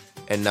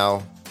 And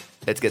now,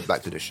 let's get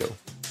back to the show.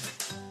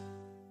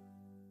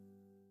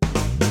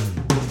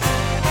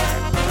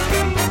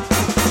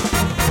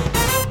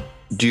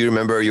 Do you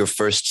remember your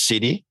first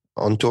city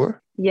on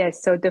tour?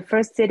 Yes. So the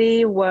first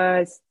city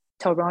was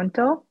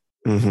Toronto.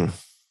 Mm-hmm.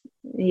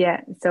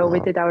 Yeah. So we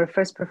did our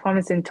first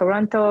performance in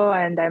Toronto,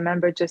 and I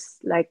remember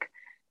just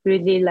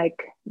really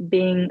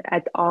being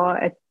at awe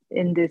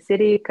in the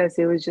city, because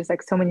it was just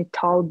so many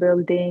tall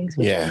buildings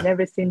which I've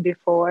never seen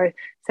before,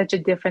 such a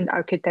different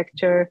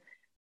architecture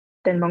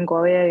than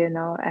Mongolia,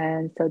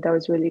 and so that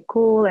was really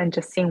cool. And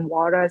just seeing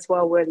water as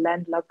well. We're a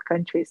landlocked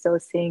country, so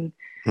seeing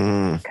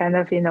kind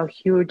of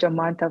huge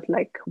amount of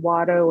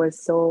water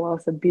was so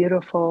also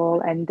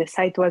beautiful, and the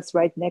site was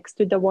right next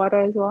to the water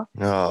as well.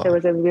 There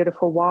was a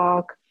beautiful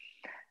walk.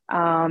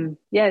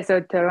 So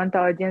Toronto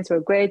audience were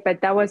great, but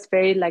that was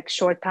very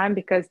short time,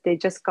 because they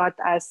just got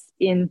us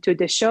into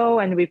the show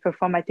and we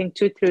performed I think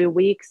 2-3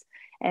 weeks,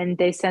 and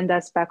they sent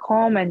us back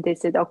home and they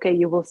said, okay,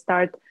 you will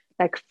start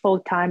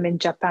full-time in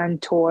Japan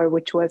tour,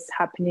 which was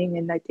happening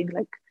in I think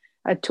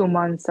 2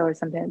 months or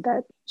something like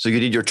that. So you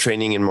did your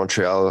training in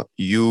Montreal.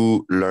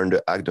 You learned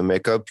to act the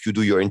makeup. You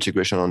do your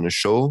integration on the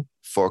show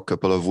for a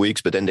couple of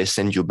weeks, but then they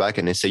send you back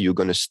and they say you're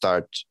going to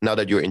start, now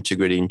that you're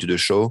integrated into the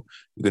show,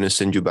 you're going to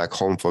send you back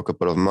home for a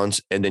couple of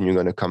months, and then you're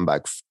going to come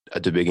back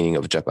at the beginning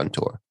of Japan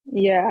tour.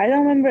 Yeah, I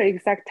don't remember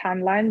exact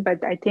timeline,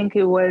 but I think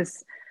it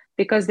was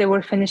because they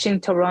were finishing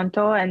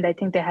Toronto, and I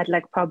think they had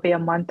like probably a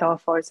month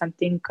off or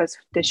something because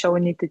the show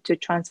needed to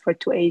transfer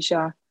to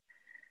Asia.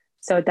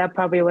 So that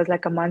probably was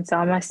like a month. So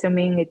I'm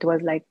assuming it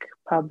was like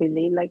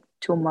probably like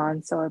 2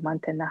 months or a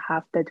month and a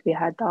half that we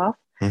had off.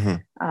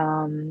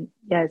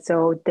 Yeah,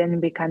 so then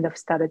we kind of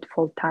started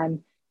full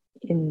time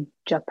in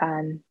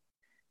Japan.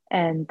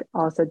 And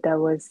also that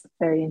was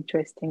very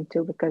interesting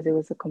too, because it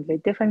was a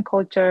completely different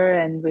culture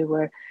and we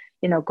were,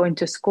 going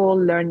to school,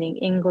 learning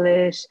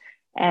English,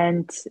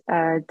 and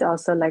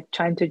also like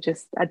trying to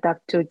just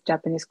adapt to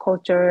Japanese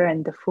culture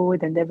and the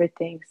food and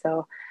everything.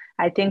 So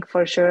I think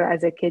for sure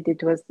as a kid,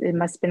 it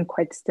must have been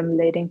quite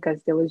stimulating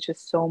because there was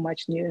just so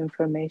much new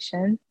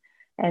information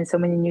and so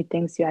many new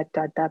things you had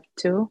to adapt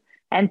to.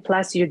 And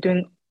plus you're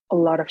doing a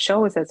lot of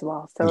shows as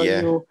well. So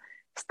Yeah. you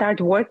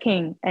start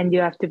working and you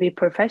have to be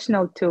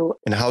professional too.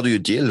 And how do you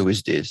deal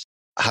with this?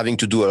 Having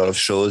to do a lot of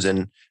shows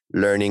and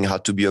learning how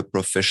to be a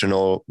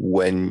professional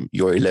when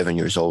you're 11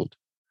 years old.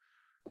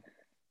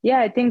 Yeah,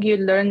 I think you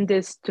learn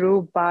this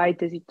through by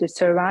the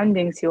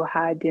surroundings you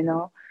had,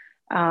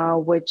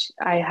 which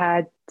I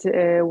had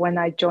when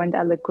I joined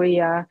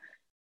Alegria.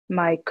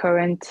 My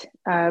current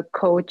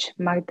coach,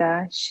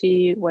 Magda,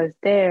 she was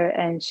there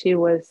and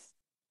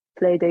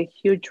played a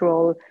huge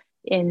role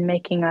in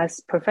making us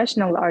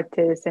professional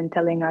artists and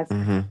telling us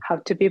how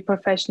to be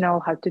professional,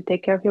 how to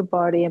take care of your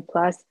body, and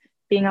plus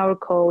being our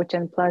coach,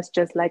 and plus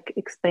just like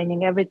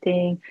explaining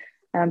everything.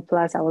 And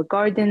plus our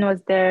guardian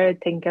was there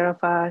taking care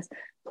of us.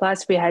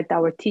 Plus we had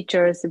our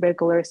teachers,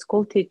 regular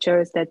school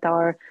teachers that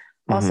are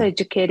also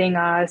educating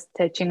us,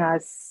 teaching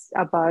us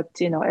about,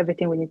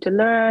 everything we need to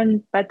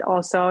learn, but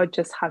also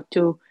just how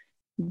to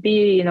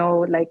be,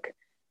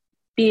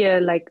 be a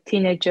like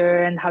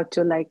teenager and how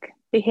to like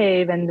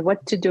behave and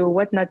what to do,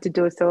 what not to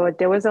do. So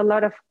there was a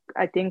lot of,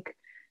 I think,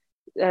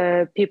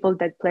 people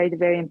that played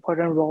very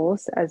important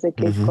roles as a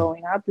kid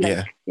growing up,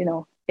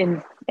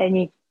 in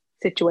any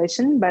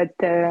situation. But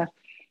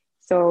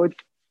so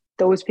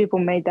those people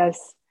made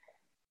us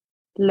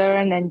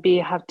learn and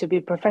have to be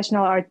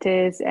professional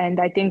artists. And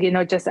I think,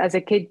 just as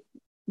a kid,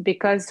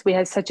 because we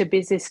had such a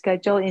busy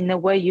schedule, in a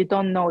way you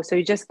don't know. So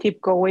you just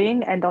keep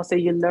going. And also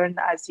you learn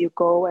as you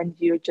go and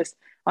you're just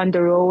on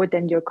the road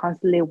and you're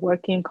constantly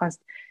working.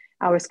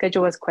 Our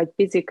schedule was quite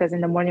busy because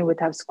in the morning we'd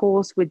have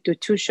schools, we'd do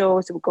 2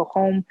 shows, we'd go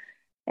home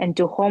and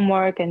do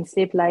homework and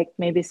sleep like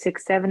maybe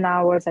 6-7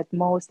 hours at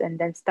most, and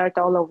then start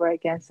all over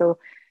again. So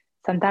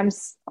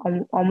sometimes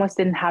almost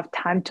didn't have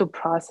time to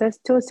process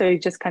too. So you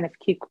just kind of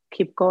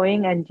keep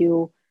going and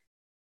you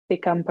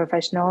become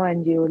professional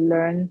and you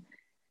learn.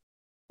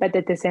 But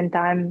at the same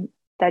time,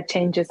 that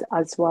changes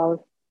as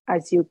well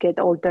as you get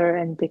older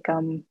and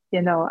become,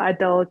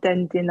 adult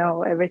and,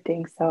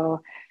 everything.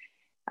 So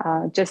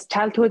just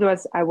childhood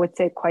was, I would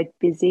say, quite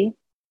busy.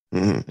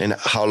 And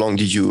how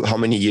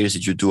many years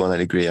did you do on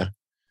Alegria?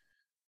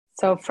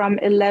 So from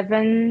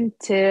 11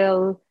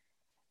 till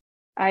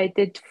I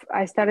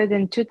started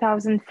in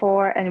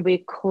 2004 and we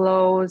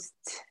closed.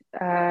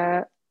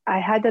 I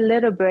had a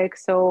little break.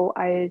 So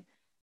I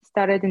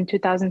started in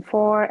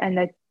 2004 and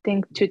I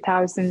think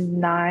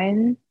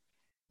 2009,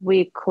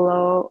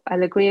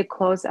 Alegria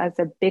closed as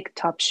a big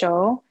top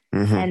show.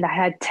 And I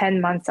had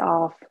 10 months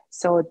off.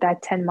 So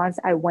that 10 months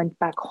I went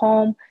back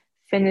home,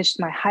 finished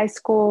my high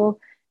school.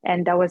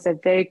 And that was a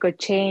very good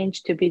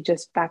change to be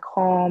just back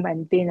home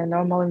and be in a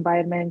normal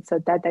environment. So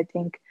that I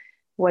think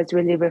was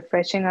really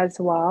refreshing as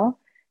well,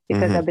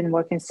 because I've been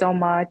working so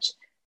much.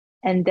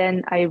 And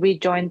then I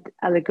rejoined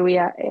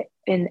Alegria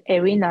in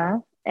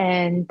Oyuna,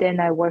 and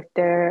then I worked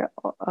there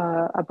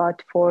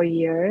about 4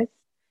 years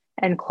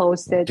and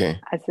closed it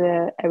as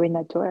a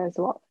arena tour as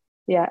well.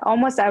 Yeah,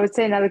 I would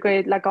say in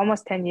Alegria, like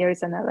almost 10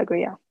 years in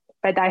Alegria.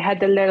 But I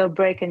had a little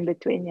break in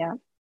between, yeah.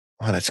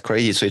 Oh, that's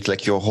crazy. So it's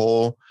like your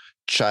whole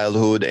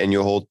childhood and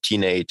your whole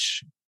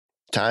teenage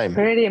time.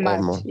 Pretty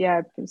much,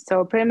 yeah.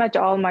 So pretty much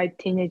all my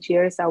teenage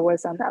years I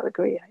was on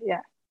Alegria,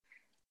 yeah.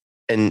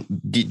 And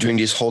during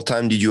this whole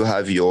time, did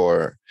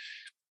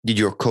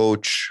your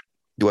coach,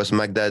 was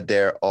Magda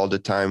there all the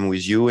time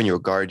with you and your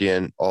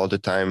guardian all the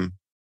time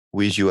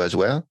with you as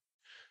well?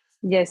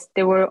 Yes,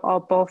 they were all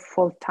both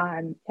full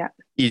time, yeah.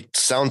 It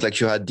sounds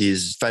like you had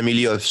this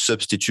family of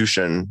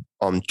substitution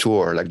on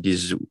tour, like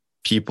these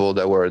people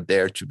that were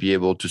there to be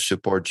able to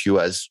support you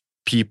as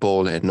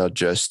people and not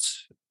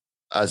just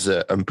as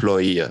an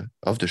employee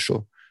of the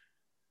show.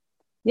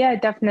 Yeah,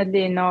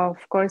 definitely.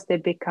 Of course, they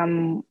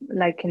become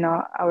like,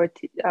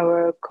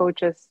 our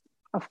coaches,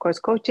 of course,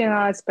 coaching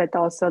us, but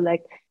also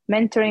like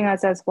mentoring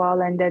us as well.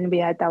 And then we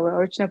had our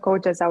original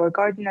coach as our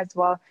guardian as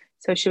well.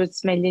 So she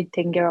was mainly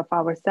taking care of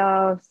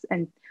ourselves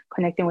and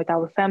connecting with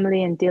our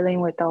family and dealing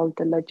with all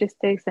the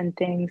logistics and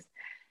things.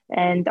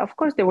 And of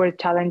course, there were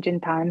challenging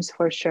times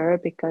for sure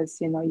because,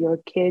 you're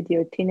a kid,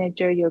 you're a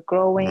teenager, you're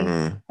growing,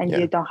 and you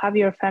Yeah. don't have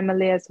your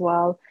family as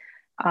well.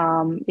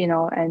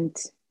 And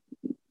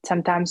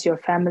sometimes your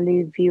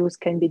family views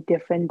can be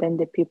different than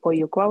the people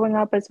you're growing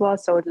up as well.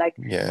 So like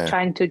Yeah.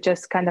 trying to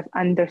just kind of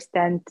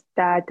understand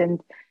that. And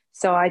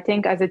so I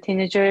think as a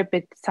teenager,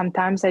 but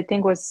sometimes I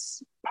think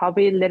was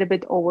probably a little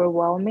bit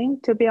overwhelming,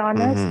 to be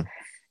honest. Hmm.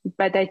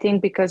 But I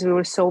think because we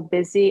were so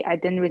busy, I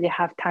didn't really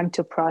have time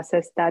to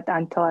process that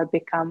until I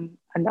become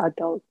an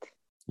adult.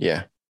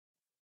 Yeah.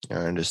 I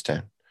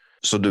understand.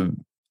 So the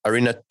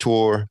arena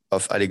tour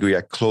of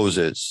Alegria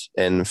closes.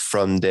 And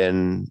from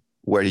then,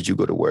 where did you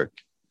go to work?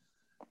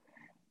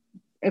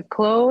 It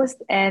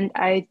closed and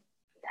I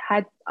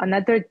had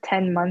another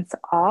 10 months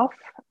off.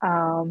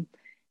 And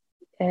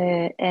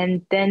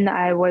then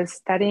I was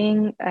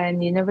studying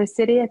in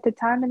university at the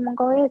time in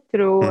Mongolia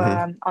through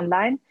Hmm.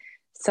 online.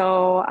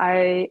 So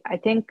I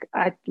think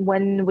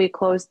when we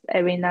closed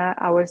arena,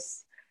 I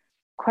was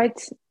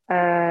quite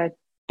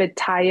bit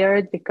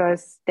tired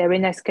because the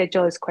arena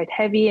schedule is quite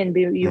heavy and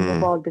you move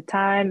Mm. all the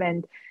time.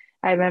 And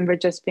I remember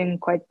just being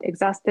quite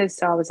exhausted.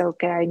 So I was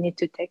okay, I need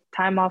to take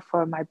time off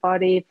for my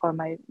body, for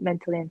my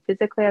mentally and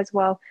physically as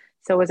well.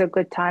 So it was a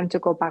good time to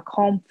go back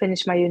home,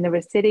 finish my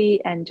university,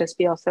 and just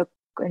be also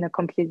in a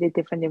completely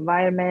different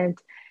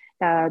environment,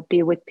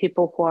 be with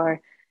people who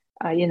are,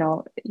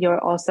 your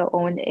also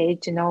own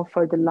age.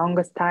 For the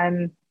longest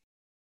time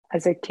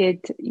as a kid,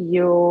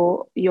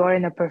 you're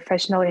in a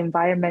professional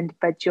environment,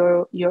 but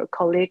your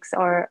colleagues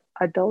are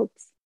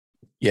adults.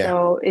 Yeah.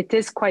 So it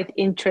is quite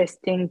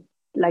interesting,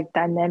 like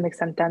dynamic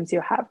sometimes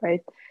you have,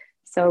 right?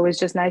 So it was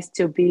just nice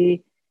to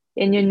be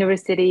in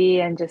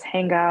university and just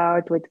hang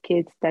out with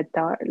kids that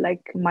are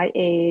like my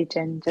age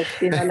and just,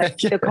 like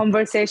Yeah. the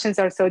conversations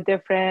are so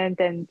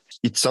different. And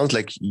It sounds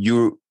like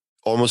you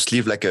almost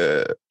live like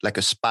a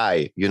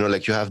spy,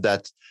 like you have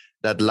that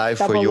life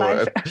where double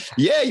you're life.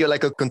 yeah, you're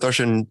like a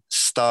contortion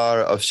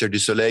star of Cirque du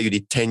Soleil. You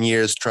did 10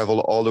 years, travel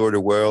all over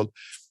the world.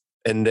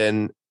 And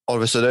then all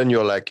of a sudden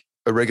you're like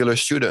a regular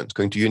student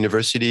going to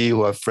university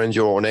who have friends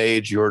your own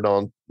age, you're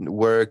on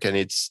work, and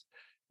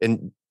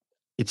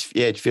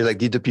yeah, it feels like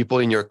did the people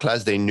in your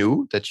class, they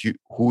knew that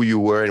who you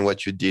were and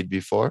what you did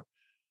before?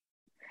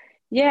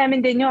 Yeah, I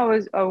mean, they knew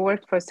I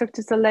worked for Cirque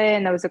du Soleil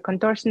and I was a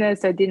contortionist.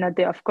 So,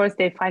 they, of course,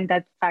 they find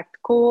that fact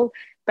cool.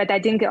 But I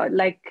think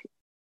like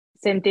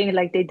same thing,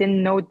 like they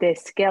didn't know the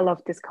scale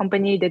of this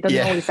company. They don't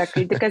Yeah. know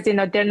exactly because,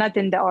 they're not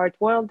in the art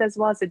world as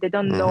well. So they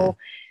don't Hmm. know,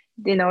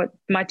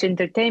 much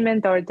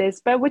entertainment or this,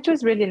 but which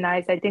was really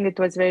nice. I think it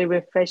was very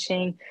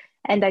refreshing.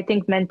 And I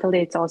think mentally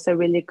it's also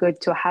really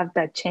good to have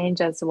that change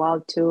as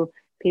well, to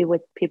be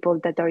with people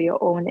that are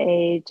your own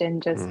age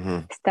and just Hmm.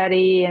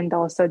 study and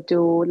also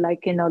do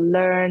like,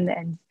 learn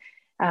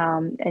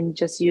and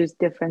just use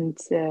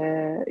different,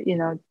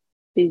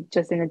 be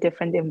just in a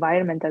different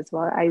environment as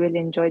well. I really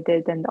enjoyed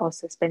it and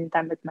also spending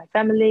time with my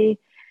family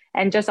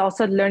and just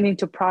also learning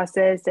to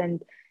process.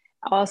 And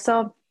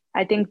also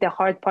I think the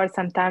hard part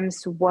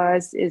sometimes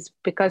is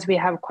because we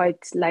have quite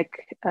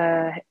like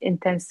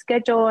intense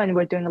schedule and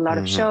we're doing a lot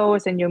of Hmm.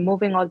 shows and you're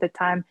moving all the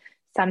time.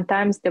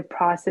 Sometimes the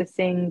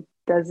processing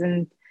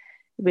doesn't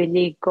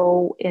really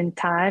go in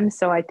time.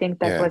 So I think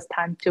that Yeah, was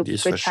it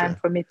is for good time sure.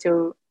 for me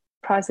to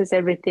process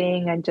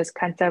everything and just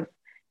kind of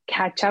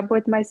catch up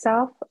with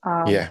myself.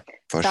 Yeah,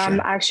 for So I'm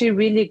sure. actually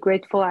really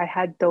grateful I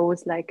had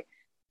those like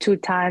 2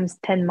 times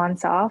 10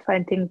 months off.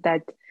 I think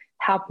that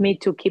helped me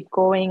to keep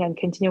going and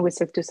continue with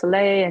Cirque du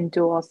Soleil and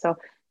to also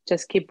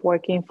just keep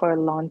working for a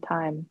long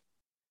time.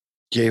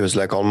 Yeah, it was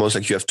like almost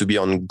like you have to be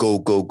on go,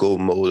 go, go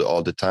mode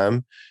all the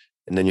time.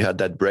 And then you had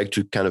that break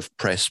to kind of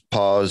press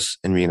pause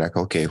and being like,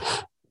 okay,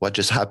 what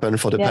just happened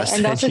for the Yeah, past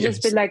and 10 also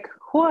just be years? like,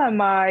 who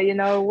am I?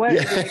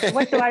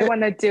 What do I Yeah.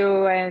 want to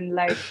do? And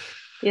like,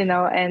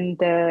 and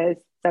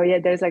so yeah,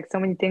 there's like so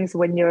many things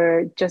when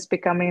you're just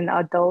becoming an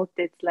adult.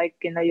 It's like,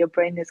 your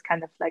brain is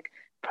kind of like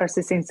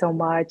processing so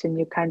much and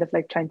you're kind of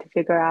like trying to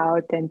figure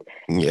out. And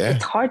it's Yeah.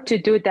 hard to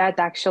do that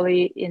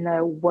actually in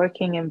a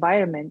working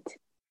environment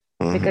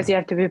because Hmm. you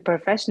have to be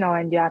professional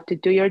and you have to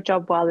do your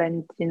job well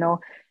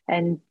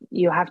and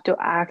you have to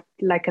act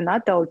like an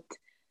adult,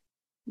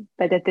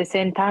 but at the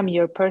same time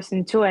you're a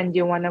person too and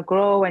you want to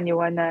grow and you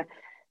want to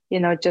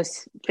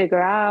just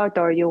figure out,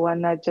 or you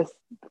want to just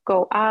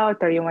go out,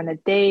 or you want to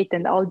date,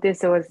 and all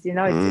this was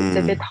it's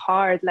a bit Mm.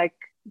 hard, like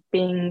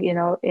being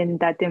in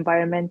that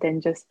environment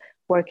and just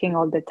working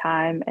all the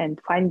time and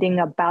finding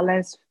a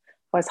balance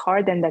was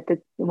hard, and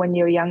when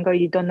you're younger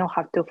you don't know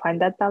how to find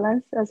that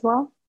balance as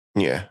well.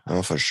 Yeah,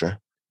 oh, for sure.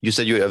 You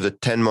said you have the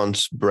 10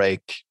 months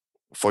break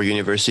for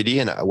university.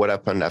 And what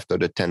happened after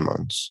the 10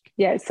 months?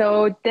 Yeah,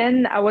 so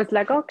then I was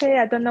like, okay,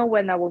 I don't know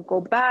when I will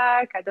go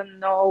back. I don't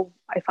know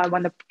if I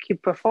want to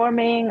keep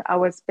performing. I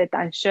was a bit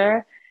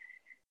unsure.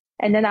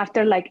 And then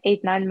after like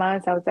 8, 9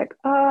 months, I was like,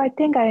 oh, I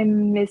think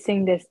I'm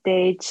missing the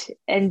stage.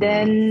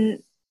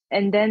 Mm.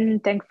 And then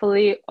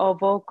thankfully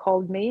OVO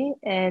called me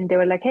and they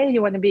were like, hey,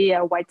 you want to be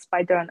a white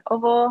spider on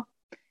OVO?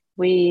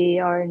 We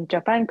are in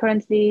Japan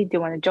currently. Do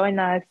you want to join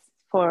us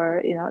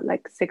for,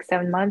 like 6,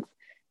 7 months?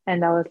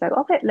 And I was like,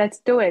 okay, let's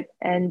do it.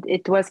 And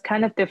it was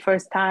kind of the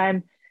first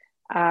time,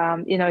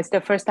 it's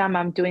the first time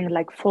I'm doing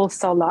like full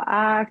solo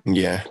act.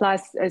 Yeah.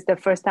 Plus, it's the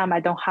first time I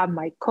don't have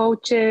my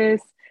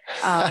coaches.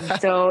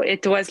 So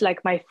it was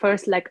like my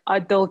first like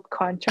adult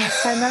contract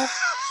kind of.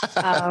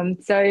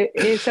 So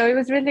it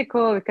was really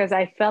cool because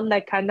I felt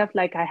like kind of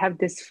like I have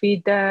this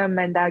freedom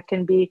and I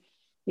can be,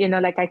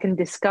 like I can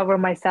discover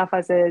myself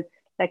as a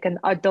like an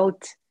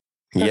adult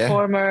Yeah.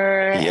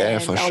 performer Yeah,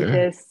 and for all sure.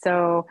 this.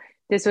 So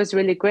this was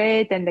really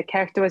great, and the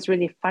character was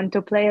really fun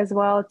to play as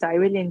well. So I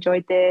really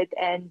enjoyed it.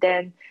 And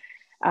then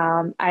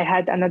I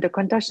had another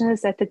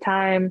contortionist at the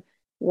time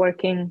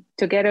working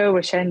together.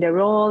 We're sharing the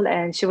role,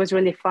 and she was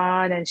really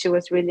fun, and she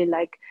was really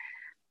like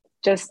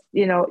just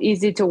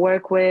easy to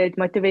work with,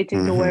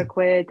 motivating to Hmm. work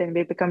with, and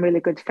we become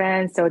really good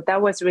friends. So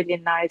that was really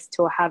nice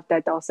to have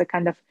that also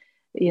kind of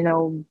you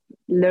know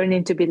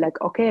learning to be like,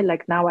 okay,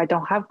 like now I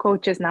don't have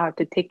coaches, now I have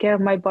to take care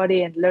of my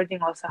body, and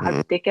learning also how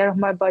to take care of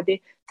my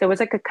body. So it was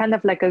like a kind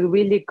of like a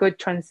really good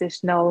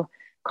transitional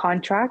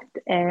contract,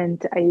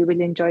 and I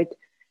really enjoyed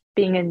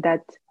being in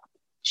that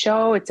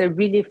show. It's a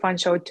really fun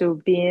show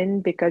to be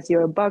in because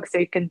you're a bug, so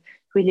you can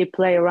really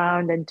play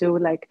around and do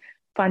like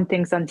fun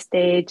things on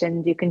stage,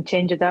 and you can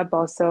change it up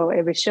also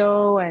every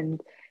show.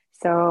 And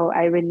so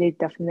I really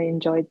definitely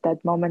enjoyed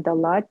that moment a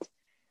lot.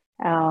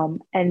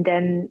 And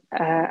then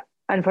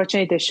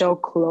unfortunately, the show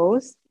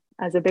closed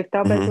as a big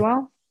dub as Hmm.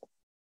 well.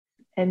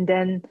 And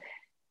then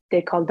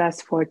they called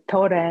us for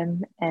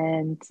Totem,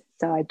 and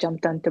so I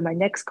jumped onto my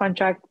next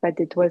contract, but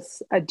it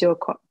was a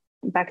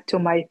back to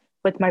my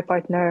with my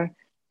partner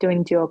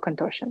doing duo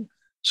contortion.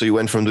 So you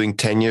went from doing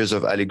 10 years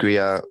of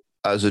Alegria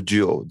as a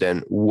duo,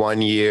 then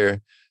 1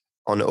 year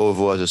on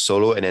OVO as a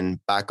solo, and then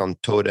back on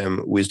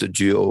Totem with the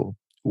duo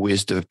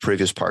with the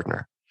previous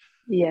partner.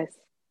 Yes.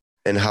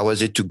 And how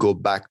was it to go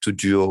back to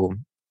duo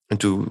and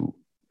to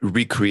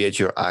recreate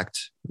your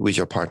act with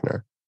your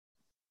partner?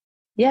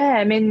 Yeah,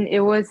 I mean, it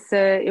was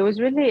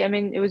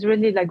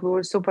really like we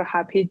were super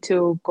happy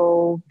to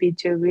go be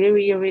to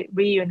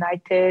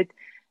reunited,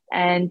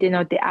 and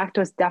the act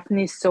was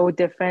definitely so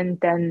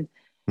different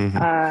Mm-hmm.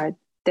 uh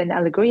than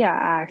Allegria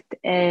act,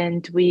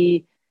 and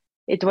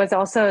it was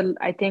also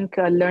I think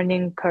a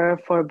learning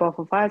curve for both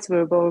of us. We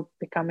were both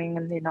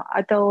becoming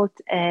adult,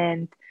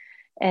 and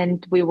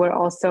we were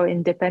also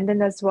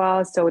independent as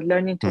well. So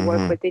learning to work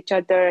Mm-hmm. with each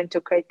other and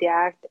to create the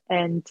act.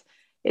 And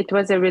it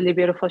was a really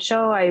beautiful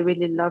show. I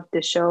really loved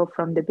the show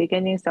from the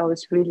beginning. So I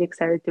was really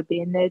excited to be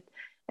in it.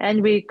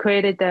 And we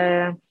created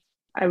a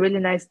really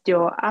nice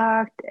duo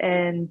act.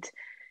 And,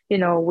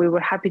 we were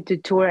happy to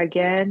tour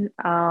again.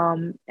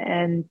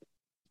 And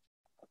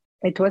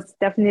it was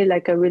definitely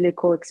like a really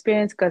cool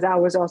experience because I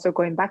was also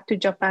going back to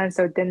Japan.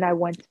 So then I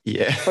went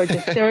Yeah. for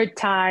the third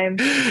time.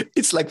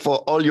 It's like for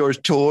all your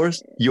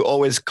tours, you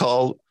always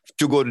call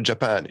to go to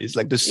Japan. It's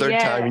like the third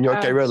time in your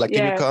Yeah, career, like,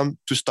 can you yeah. come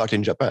to start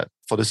in Japan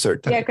for the third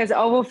Yeah, time? because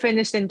Ovo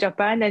finished in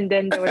Japan, and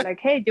then they were like,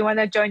 "Hey, do you want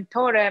to join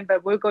Totem?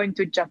 But we're going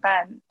to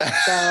Japan."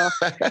 So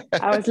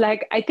I was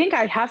like, "I think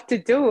I have to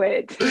do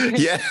it."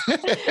 Yeah.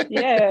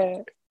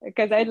 Yeah,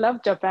 because I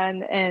love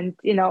Japan, and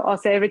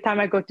also every time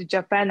I go to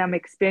Japan, I'm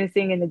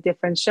experiencing in a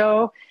different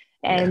show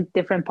Yeah. and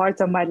different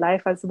parts of my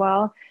life as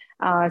well.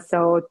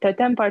 So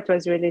Totem part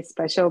was really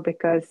special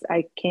because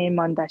I came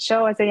on that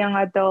show as a young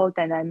adult,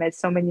 and I met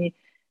so many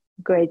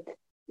great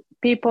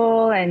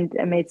people, and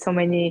I made so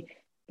many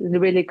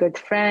really good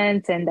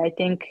friends. And I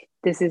think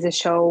this is a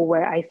show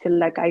where I feel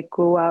like I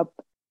grew up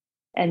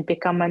and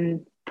become a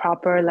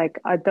proper like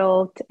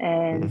adult,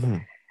 Mm-hmm.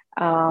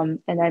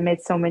 and I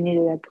made so many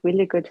like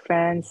really good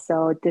friends.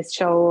 So this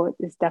show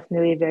is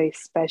definitely very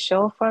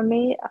special for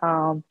me.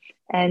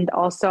 And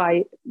also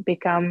I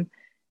become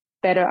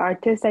better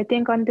artist, I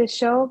think, on this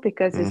show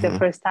because it's the Mm-hmm.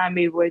 first time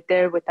we were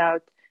there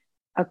without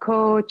a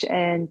coach,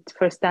 and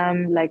first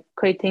time like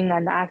creating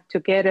an act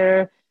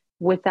together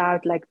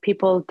without like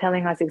people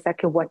telling us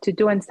exactly what to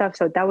do and stuff.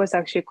 So that was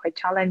actually quite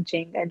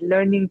challenging, and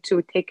learning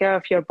to take care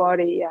of your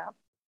body. Yeah.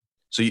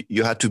 So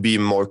you had to be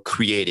more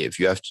creative.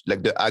 You have to,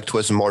 like, the act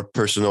was more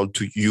personal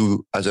to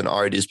you as an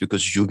artist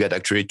because you get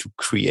actually to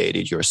create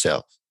it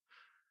yourself.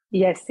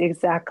 Yes,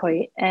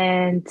 exactly.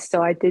 And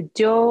so I did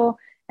Joe,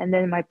 and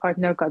then my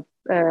partner got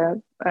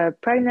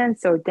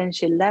pregnant. So then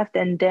she left,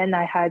 and then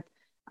I had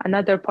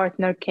another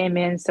partner came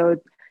in. So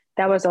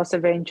that was also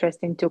very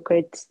interesting to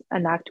create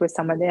an act with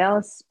somebody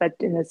else, but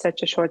in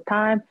such a short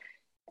time.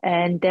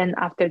 And then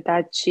after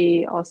that,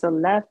 she also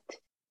left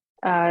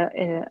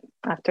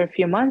after a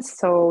few months.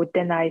 So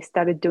then I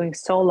started doing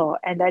solo,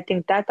 and I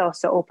think that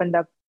also opened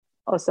up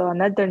also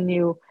another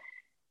new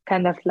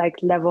kind of like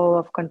level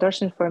of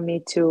contortion for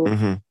me to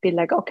Mm-hmm. be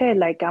like, okay,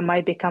 like, am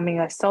I becoming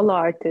a solo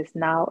artist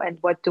now? And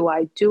what do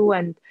I do?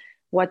 And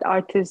what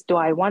artist do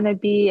I want to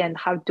be? And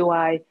how do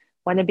I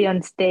want to be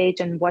on stage?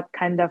 And what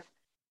kind of,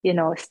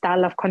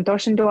 style of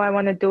contortion do I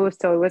want to do?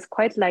 So it was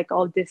quite like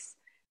all this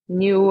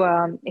new,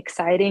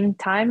 exciting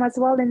time as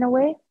well, in a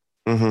way.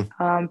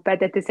 Mm-hmm.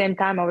 But at the same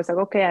time, I was like,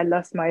 okay, I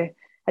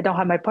don't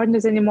have my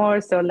partners anymore.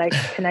 So like,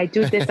 can I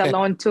do this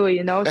alone too?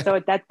 So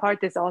that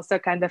part is also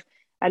kind of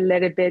a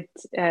little bit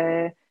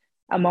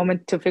a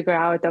moment to figure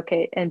out,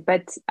 okay,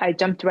 but I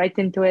jumped right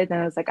into it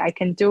and I was like, I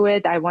can do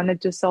it. I want to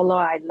do solo.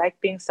 I like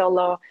being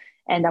solo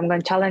and I'm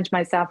going to challenge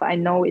myself. I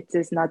know it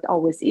is not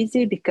always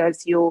easy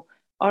because you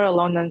are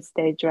alone on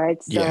stage, right?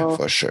 Yeah, So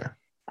for sure.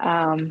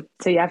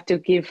 so you have to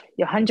give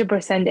your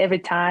 100% every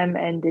time,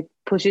 and it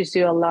pushes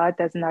you a lot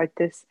as an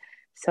artist.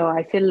 So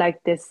I feel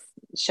like this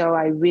show,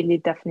 I really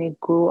definitely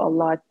grew a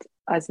lot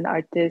as an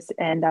artist,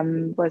 and I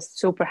was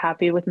super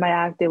happy with my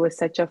act. It was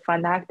such a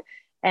fun act,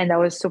 and I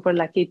was super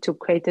lucky to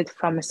create it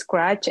from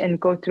scratch and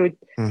go through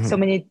so Hmm.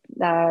 many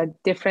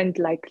different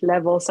like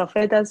levels of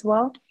it as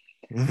well.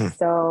 Hmm.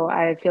 So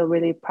I feel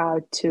really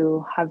proud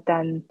to have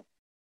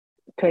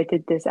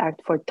created this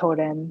act for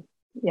Totem.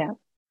 Yeah.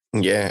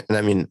 Yeah, and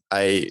I mean,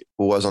 I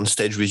was on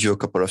stage with you a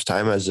couple of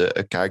times as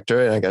a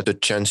character, and I got the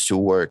chance to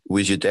work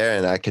with you there,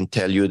 and I can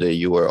tell you that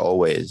you were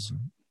always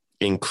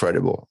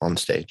incredible on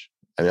stage.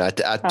 I mean,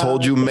 I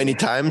told you Thank many you.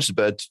 times,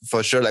 but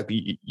for sure, like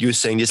you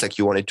saying this, like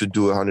you wanted to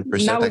do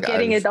 100%. Now we're Like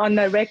getting it on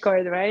the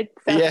record, right?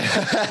 So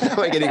yeah,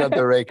 we're getting on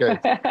the record.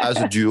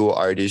 As a duo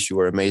artist, you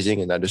were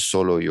amazing, and as a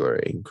solo, you were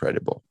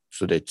incredible.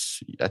 So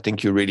I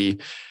think you really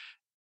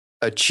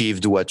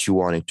achieved what you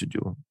wanted to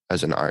do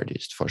as an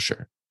artist, for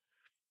sure.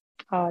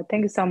 Oh,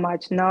 thank you so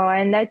much. No,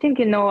 and I think,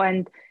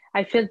 and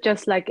I feel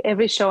just like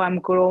every show I'm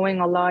growing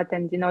a lot,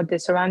 and the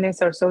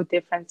surroundings are so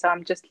different. So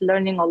I'm just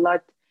learning a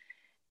lot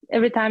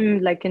every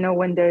time, like,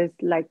 when there's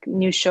like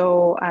new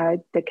show,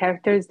 the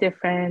character is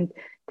different,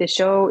 the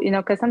show,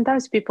 because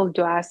sometimes people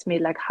do ask me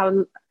like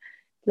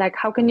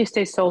how can you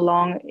stay so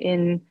long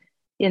in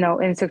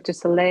Cirque du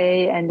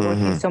Soleil and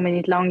working Hmm. so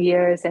many long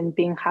years and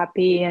being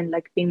happy and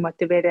like being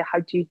motivated? How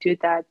do you do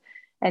that?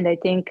 And I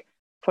think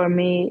for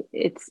me,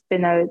 it's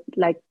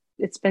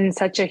been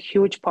such a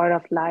huge part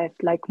of life,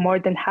 like more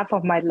than half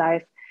of my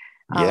life.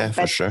 Yeah,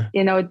 for But sure.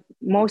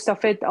 most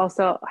of it,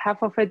 also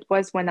half of it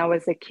was when I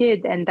was a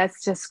kid, and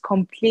that's just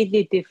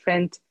completely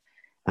different,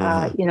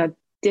 uh, Hmm. you know,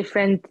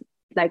 different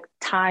like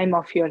time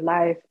of your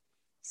life.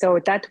 So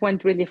that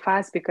went really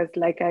fast because,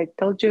 like I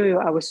told you,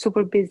 I was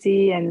super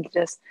busy and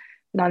just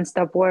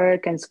nonstop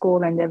work and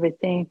school and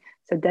everything.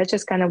 So that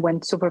just kind of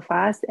went super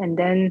fast. And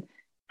then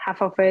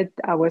half of it,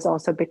 I was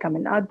also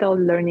becoming an adult,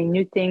 learning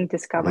new things,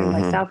 discovering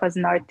Hmm. myself as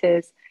an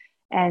artist.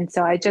 And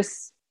so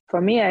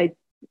for me, it,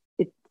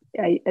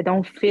 I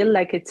don't feel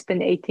like it's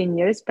been 18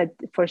 years, but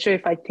for sure,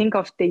 if I think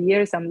of the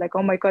years, I'm like,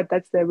 oh my God,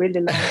 that's a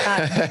really long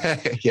time.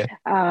 Yeah.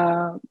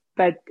 Uh,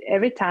 but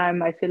every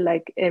time I feel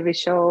like every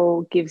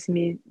show gives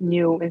me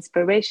new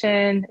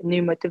inspiration,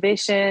 new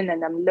motivation,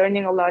 and I'm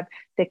learning a lot.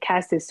 The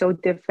cast is so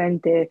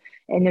different, the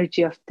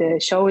energy of the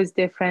show is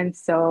different.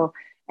 So,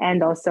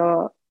 and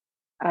also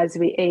as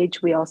we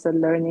age, we also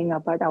learning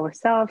about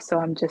ourselves. So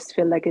I'm just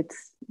feel like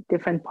it's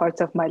different parts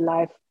of my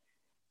life,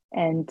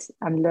 and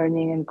I'm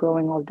learning and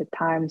growing all the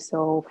time.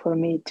 So for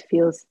me, it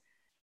feels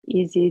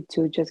easy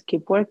to just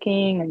keep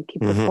working and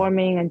keep Hmm.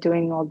 performing and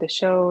doing all the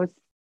shows.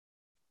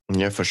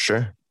 Yeah, for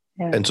sure.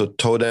 Yeah. And so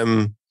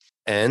Totem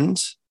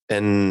ends,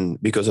 and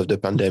because of the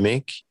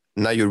pandemic,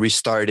 now you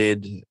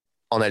restarted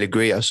on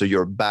Alegria. So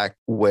you're back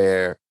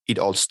where it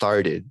all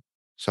started.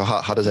 So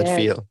how does that Yes.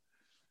 feel?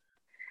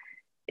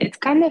 It's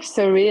kind of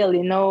surreal,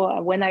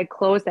 when I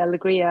closed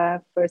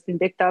Alegria first in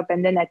Big Top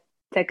and then a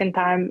second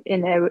time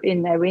in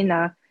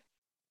Arena.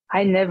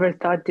 I never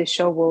thought this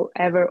show will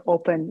ever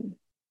open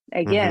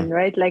again, Hmm.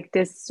 right? Like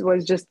this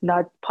was just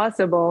not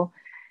possible.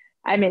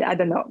 I mean, I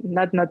don't know,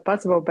 not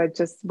possible, but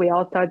just we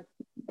all thought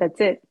that's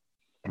it.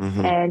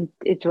 Hmm. And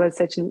it was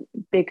such a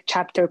big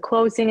chapter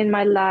closing in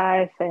my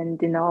life, and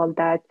all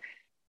that.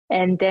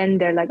 And then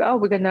they're like, "Oh,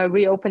 we're gonna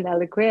reopen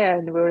Alegria,"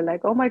 and we were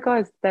like, "Oh my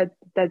God,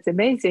 that's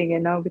amazing!"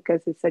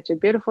 Because it's such a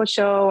beautiful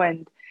show,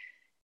 and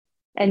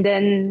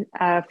then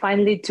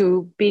finally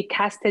to be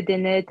casted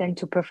in it and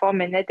to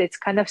perform in it, it's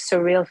kind of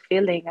surreal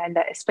feeling. And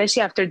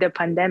especially after the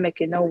pandemic,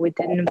 we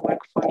didn't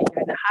work for a year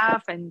and a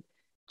half, and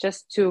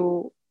just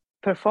to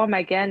perform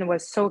again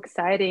was so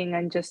exciting.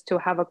 And just to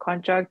have a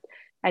contract,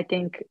 I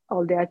think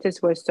all the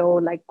artists were so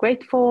like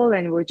grateful,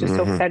 and we're just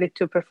so Hmm. excited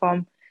to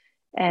perform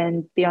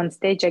and be on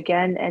stage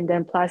again. And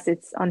then plus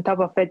it's on top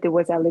of it, it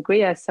was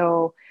Alegria.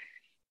 So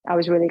I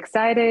was really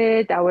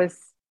excited. I was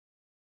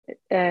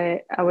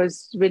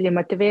really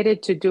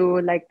motivated to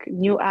do like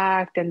new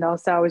act, and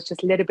also I was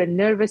just a little bit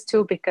nervous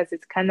too because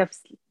it's kind of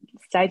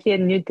slightly a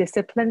new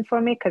discipline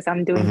for me because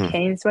I'm doing Hmm.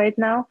 canes right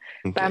now,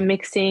 but I'm Okay.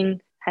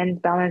 mixing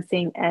hand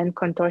balancing and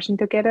contortion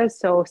together,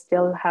 so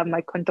still have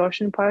my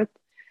contortion part.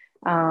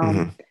 Hmm.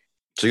 Um,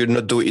 So you're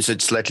not doing, it's a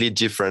slightly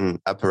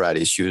different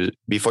apparatus.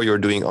 Before you're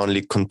doing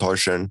only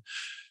contortion,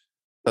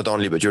 not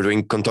only, but you're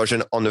doing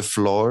contortion on the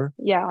floor.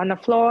 yeah, on the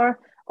floor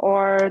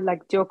or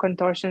like dual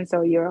contortion,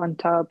 so you're on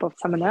top of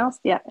someone else.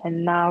 Yeah,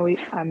 and now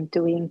I'm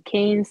doing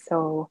canes,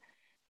 so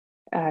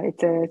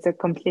it's a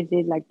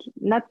completely like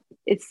not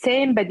it's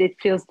same, but it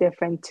feels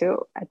different too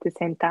at the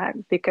same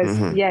time because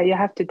Hmm. yeah, you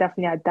have to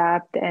definitely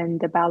adapt,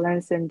 and the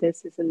balance and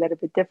this is a little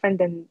bit different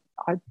than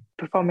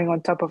performing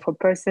on top of a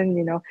person.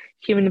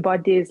 Human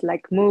body is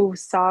like move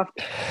soft.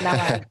 Now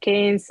I have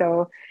cane,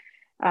 so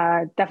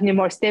definitely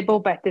more stable,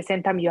 but at the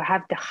same time, you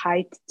have the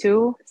height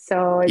too.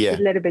 So it's a Yeah.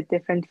 little bit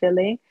different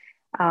feeling.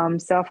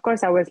 So of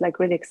course, I was like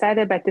really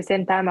excited, but at the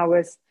same time, I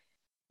was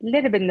a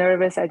little bit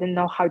nervous. I didn't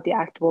know how the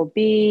act will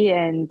be.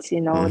 And,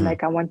 Hmm.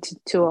 like I wanted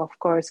to, of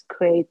course,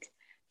 create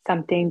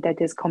something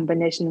that is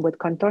combination with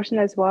contortion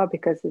as well,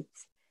 because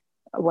it's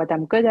what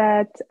I'm good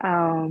at.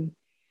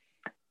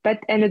 But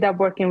ended up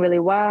working really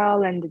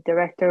well. And the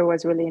director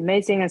was really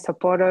amazing and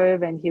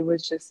supportive. And he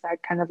was just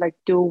like, kind of like,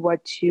 do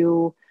what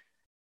you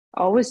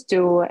always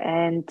do.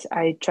 And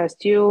I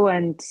trust you.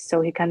 And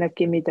so he kind of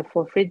gave me the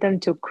full freedom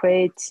to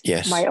create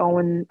my Yes.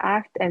 own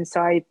act. And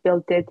so I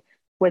built it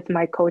with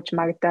my coach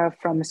Magda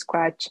from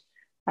scratch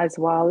as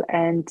well.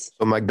 And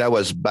So Magda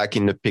was back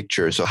in the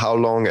picture. So how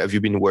long have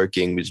you been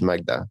working with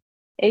Magda?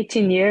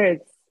 18 years,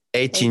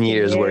 18 18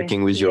 years years.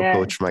 working with your Yeah.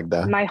 coach,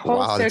 Magda. My whole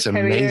Wow, that's Cirque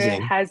career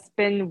amazing. has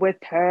been with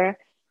her.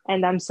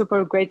 And I'm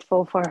super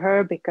grateful for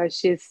her because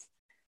she's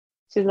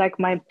like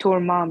my tour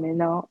mom,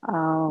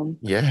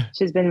 Yeah.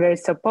 she's been very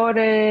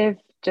supportive,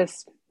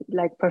 just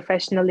like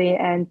professionally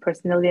and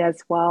personally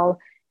as well.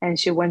 And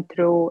she went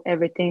through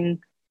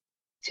everything.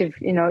 She,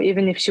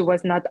 even if she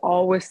was not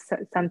always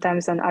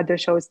sometimes on other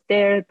shows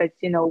there, but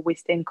we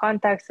stay in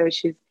contact. So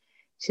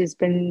she's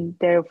been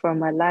there for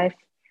my life.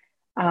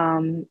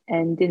 And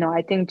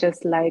I think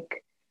just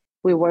like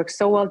we work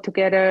so well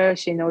together,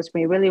 she knows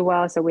me really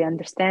well, so we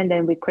understand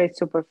and we create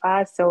super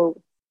fast.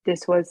 So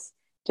this was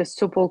just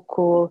super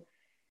cool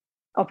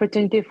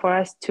opportunity for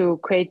us to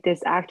create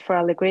this act for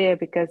Alegria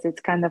because it's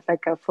kind of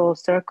like a full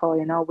circle.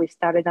 We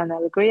started on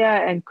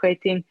Alegria and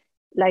creating,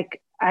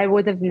 like, I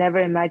would have never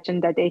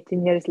imagined that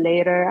 18 years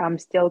later, I'm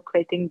still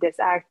creating this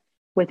act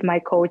with my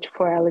coach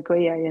for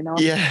Alegria.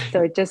 Yeah.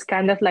 So it's just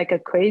kind of like a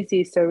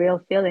crazy,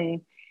 surreal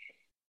feeling.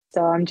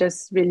 So I'm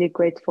just really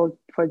grateful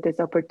for this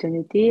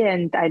opportunity.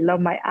 And I love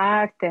my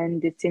act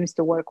and it seems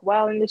to work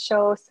well in the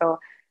show. So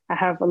I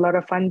have a lot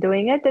of fun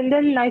doing it. And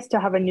then nice to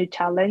have a new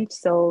challenge.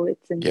 So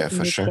it's a Yeah,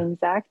 for new sure.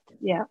 King's Act.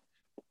 Yeah.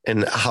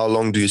 And how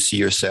long do you see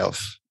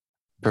yourself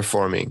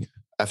performing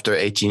after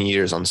 18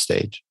 years on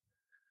stage?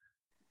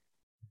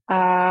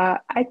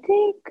 I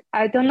think,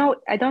 I don't know.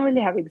 I don't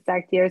really have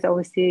exact years.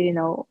 Obviously,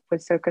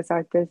 with circus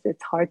artists,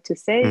 it's hard to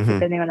say Hmm.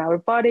 depending on our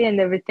body and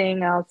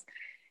everything else.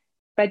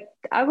 But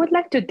I would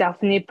like to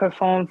definitely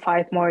perform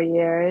 5 more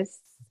years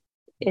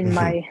in Hmm.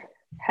 my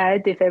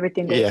head if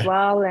everything goes Yeah.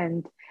 well.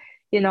 And,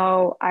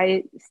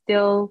 I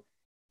still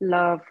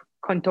love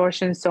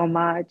contortion so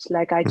much.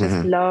 Like, I just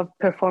Hmm. love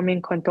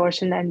performing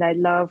contortion and I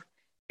love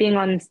being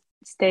on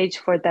stage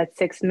for that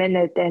 6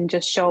 minutes and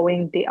just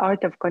showing the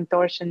art of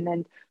contortion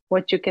and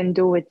what you can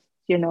do with,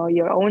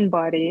 your own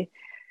body.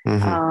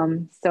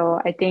 Hmm. So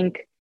I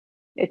think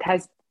it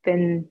has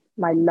been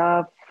my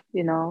love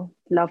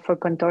for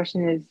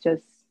contortion is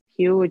just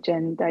huge.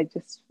 And I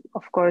just,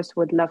 of course,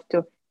 would love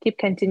to keep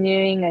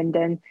continuing. And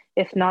then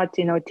if not,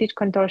 teach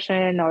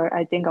contortion, or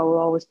I think I will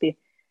always be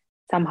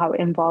somehow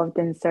involved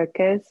in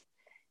circus.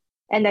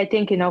 And I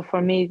think,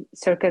 for me,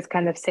 circus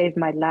kind of saved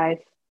my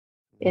life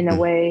in a Hmm.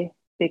 way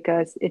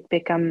because it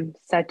became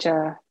such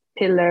a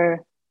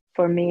pillar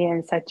for me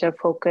and such a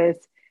focus.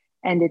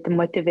 And it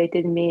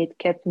motivated me. It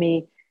kept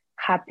me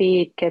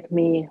happy. It kept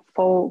me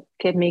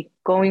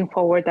going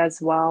forward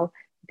as well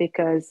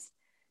because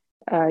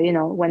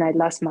when I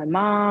lost my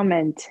mom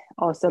and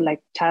also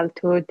like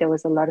childhood, there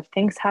was a lot of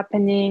things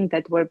happening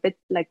that were a bit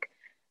like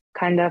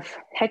kind of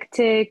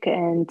hectic.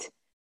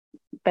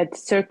 But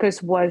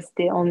circus was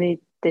the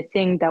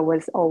thing that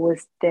was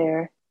always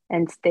there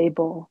and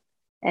stable.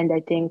 And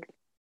I think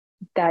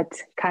that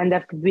kind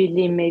of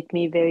really made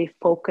me very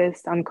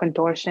focused on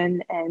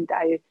contortion. And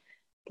I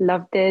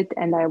loved it.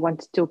 And I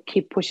wanted to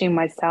keep pushing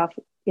myself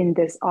in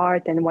this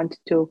art and wanted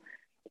to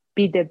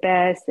be the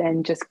best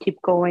and just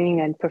keep going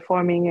and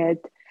performing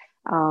it.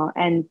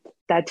 And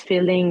that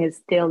feeling is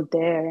still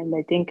there. And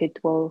I think it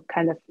will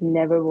kind of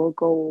never will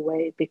go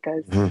away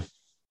because Hmm.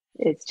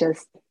 it's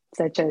just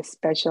such a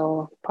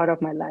special part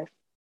of my life.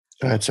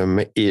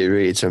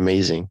 It's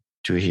amazing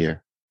to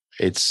hear.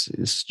 It's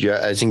yeah,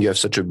 I think you have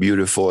such a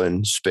beautiful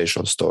and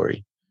special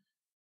story.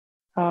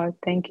 Oh,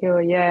 thank you.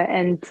 Yeah.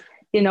 And,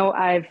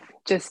 I've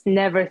just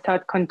never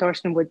thought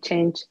contortion would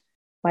change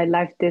my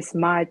life this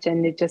much.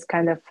 And it just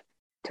kind of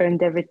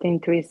turned everything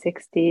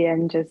 360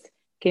 and just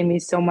gave me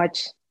so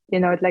much,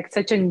 like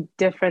such a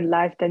different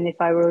life than if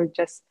I were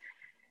just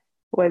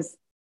was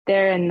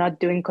there and not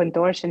doing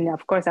contortion.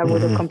 Of course, I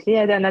would have Hmm.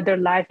 completed another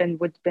life and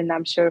would have been,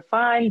 I'm sure,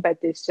 fine. But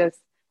it's just,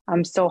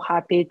 I'm so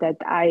happy that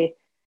I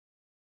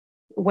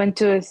went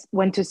to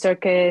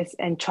circus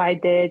and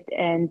tried it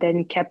and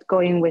then kept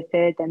going with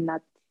it and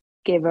not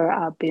gave her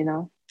up.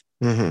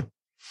 Hmm.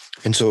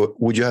 And so,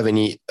 would you have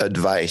any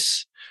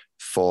advice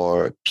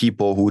for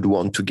people who would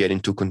want to get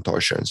into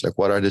contortions? Like,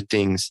 what are the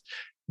things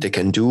they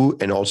can do,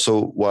 and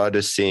also what are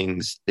the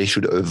things they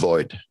should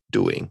avoid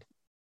doing?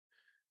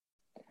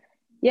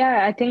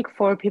 Yeah, I think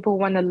for people who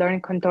want to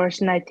learn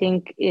contortion, I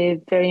think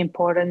it very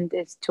important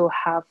is to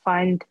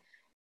find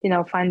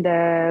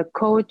a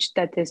coach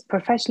that is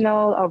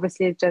professional,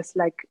 obviously just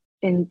like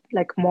in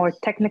like more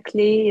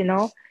technically,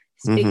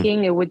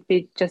 speaking, it would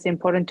be just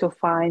important to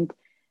find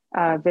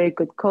a very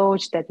good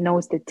coach that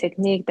knows the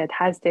technique, that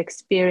has the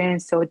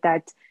experience, so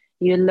that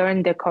you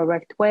learn the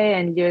correct way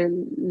and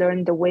you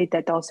learn the way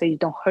that also you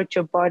don't hurt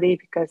your body,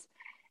 because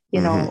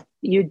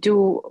you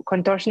do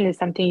contortion is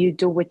something you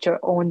do with your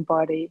own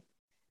body,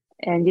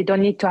 and you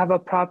don't need to have a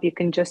prop. You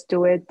can just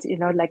do it,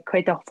 like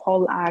create a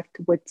whole act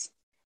with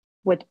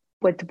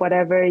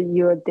whatever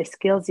the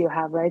skills you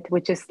have, right?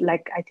 Which is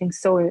like, I think,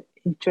 so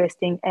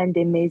interesting and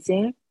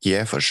amazing.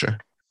 Yeah, for sure.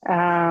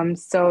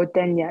 So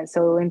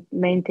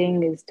main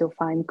thing is to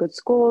find good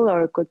school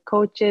or good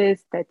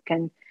coaches that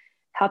can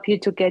help you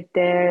to get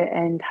there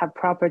and have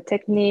proper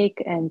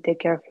technique and take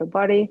care of your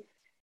body.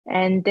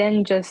 And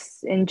then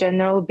just in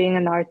general, being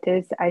an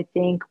artist, I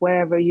think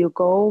wherever you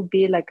go,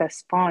 be like a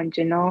sponge,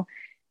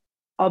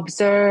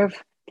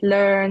 observe,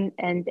 learn,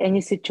 and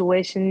any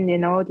situation,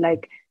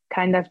 like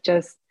kind of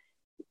just,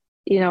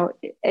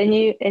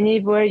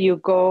 anywhere you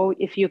go,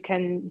 if you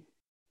can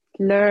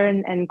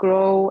learn and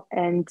grow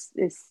and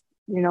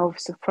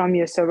from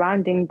your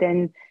surrounding,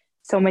 then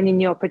so many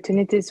new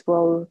opportunities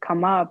will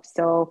come up.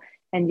 So,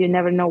 and you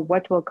never know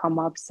what will come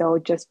up. So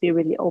just be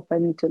really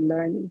open to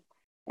learn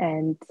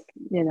and,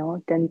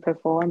 then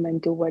perform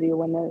and do what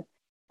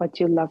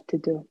you love to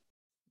do.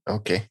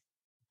 Okay.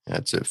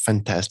 That's a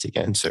fantastic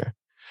answer.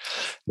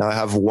 Now I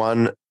have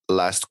one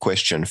last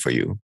question for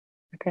you.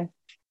 Okay.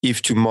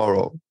 If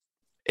tomorrow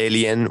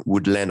alien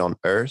would land on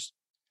Earth,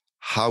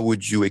 how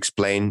would you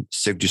explain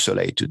Cirque du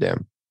Soleil to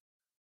them?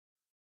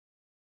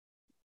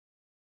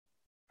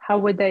 How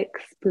would I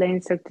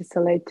explain Cirque du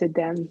Soleil to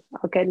them?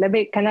 Okay,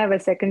 can I have a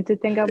second to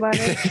think about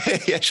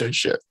it? Yeah,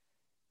 sure.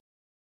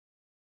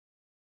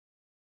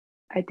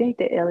 I think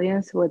the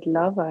aliens would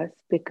love us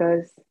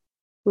because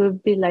we'll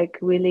be like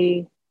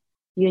really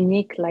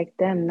unique like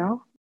them,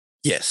 no?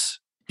 Yes.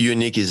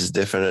 Unique is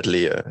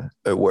definitely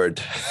a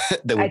word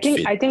that would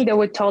fit. I think they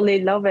would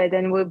totally love it,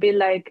 and we'll be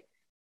like,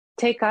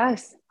 take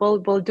us. We'll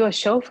do a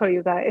show for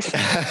you guys.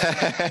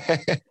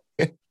 That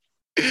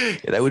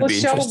would be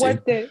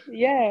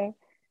interesting.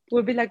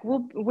 We'll be like,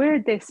 we're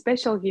the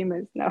special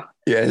humans now.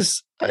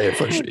 Yes,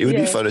 for sure. It would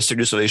be fun. A Cirque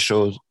du Soleil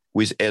show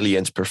with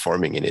aliens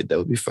performing in it. That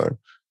would be fun.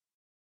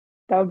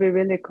 That would be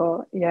really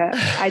cool. Yeah,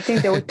 I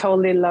think they would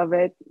totally love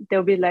it.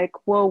 They'll be like,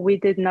 whoa, we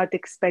did not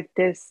expect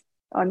this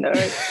on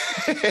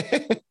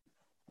Earth.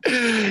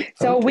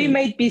 So we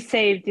might be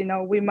saved,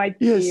 we might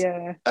be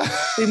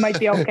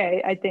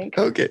okay, I think.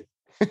 Okay.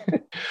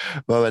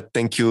 Well,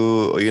 thank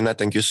you, Oyuna.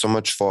 Thank you so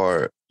much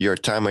for your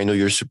time. I know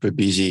you're super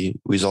busy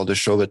with all the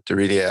show, but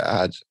really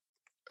I had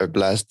a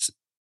blast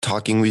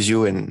talking with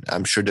you, and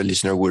I'm sure the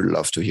listener would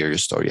love to hear your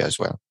story as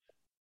well.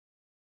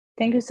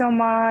 Thank you so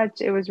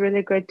much. It was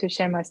really great to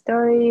share my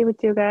story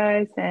with you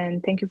guys,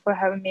 and thank you for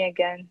having me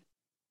again.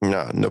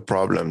 No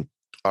problem.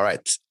 All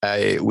right.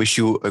 I wish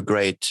you a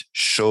great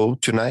show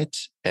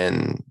tonight,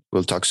 and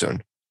we'll talk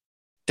soon.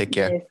 Take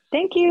care. Yes,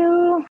 thank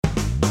you.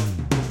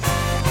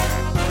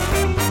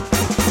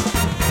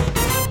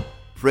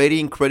 Pretty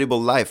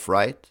incredible life,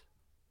 right?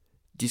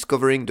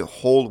 Discovering the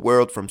whole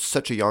world from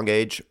such a young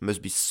age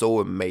must be so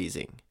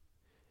amazing.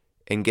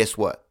 And guess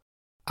what?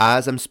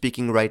 As I'm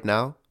speaking right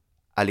now,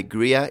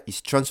 Alegria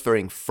is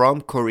transferring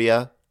from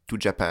Korea to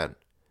Japan,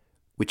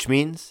 which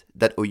means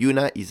that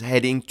Oyuna is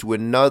heading to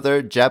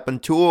another Japan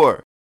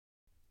tour.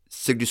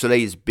 Cirque du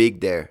Soleil is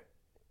big there,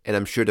 and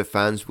I'm sure the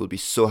fans will be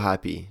so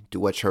happy to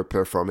watch her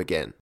perform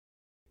again.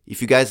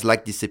 If you guys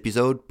like this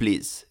episode,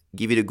 please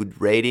give it a good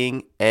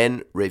rating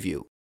and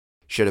review.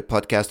 Share the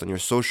podcast on your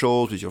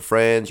socials with your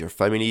friends, your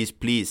families.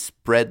 Please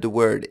spread the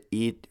word.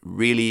 It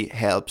really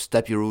helps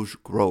Tapis Rouge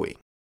growing.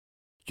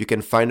 You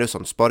can find us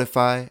on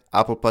Spotify,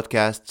 Apple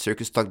Podcasts,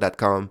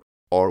 circustalk.com,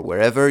 or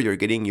wherever you're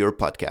getting your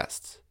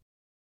podcasts.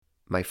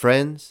 My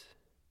friends,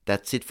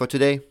 that's it for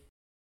today.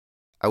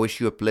 I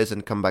wish you a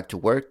pleasant comeback to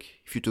work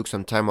if you took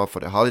some time off for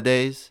the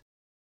holidays.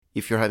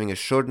 If you're having a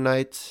short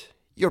night,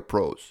 you're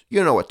pros.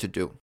 You know what to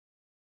do.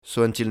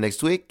 So until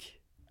next week,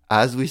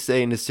 as we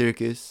say in the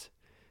circus,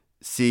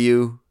 see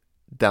you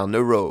down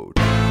the road.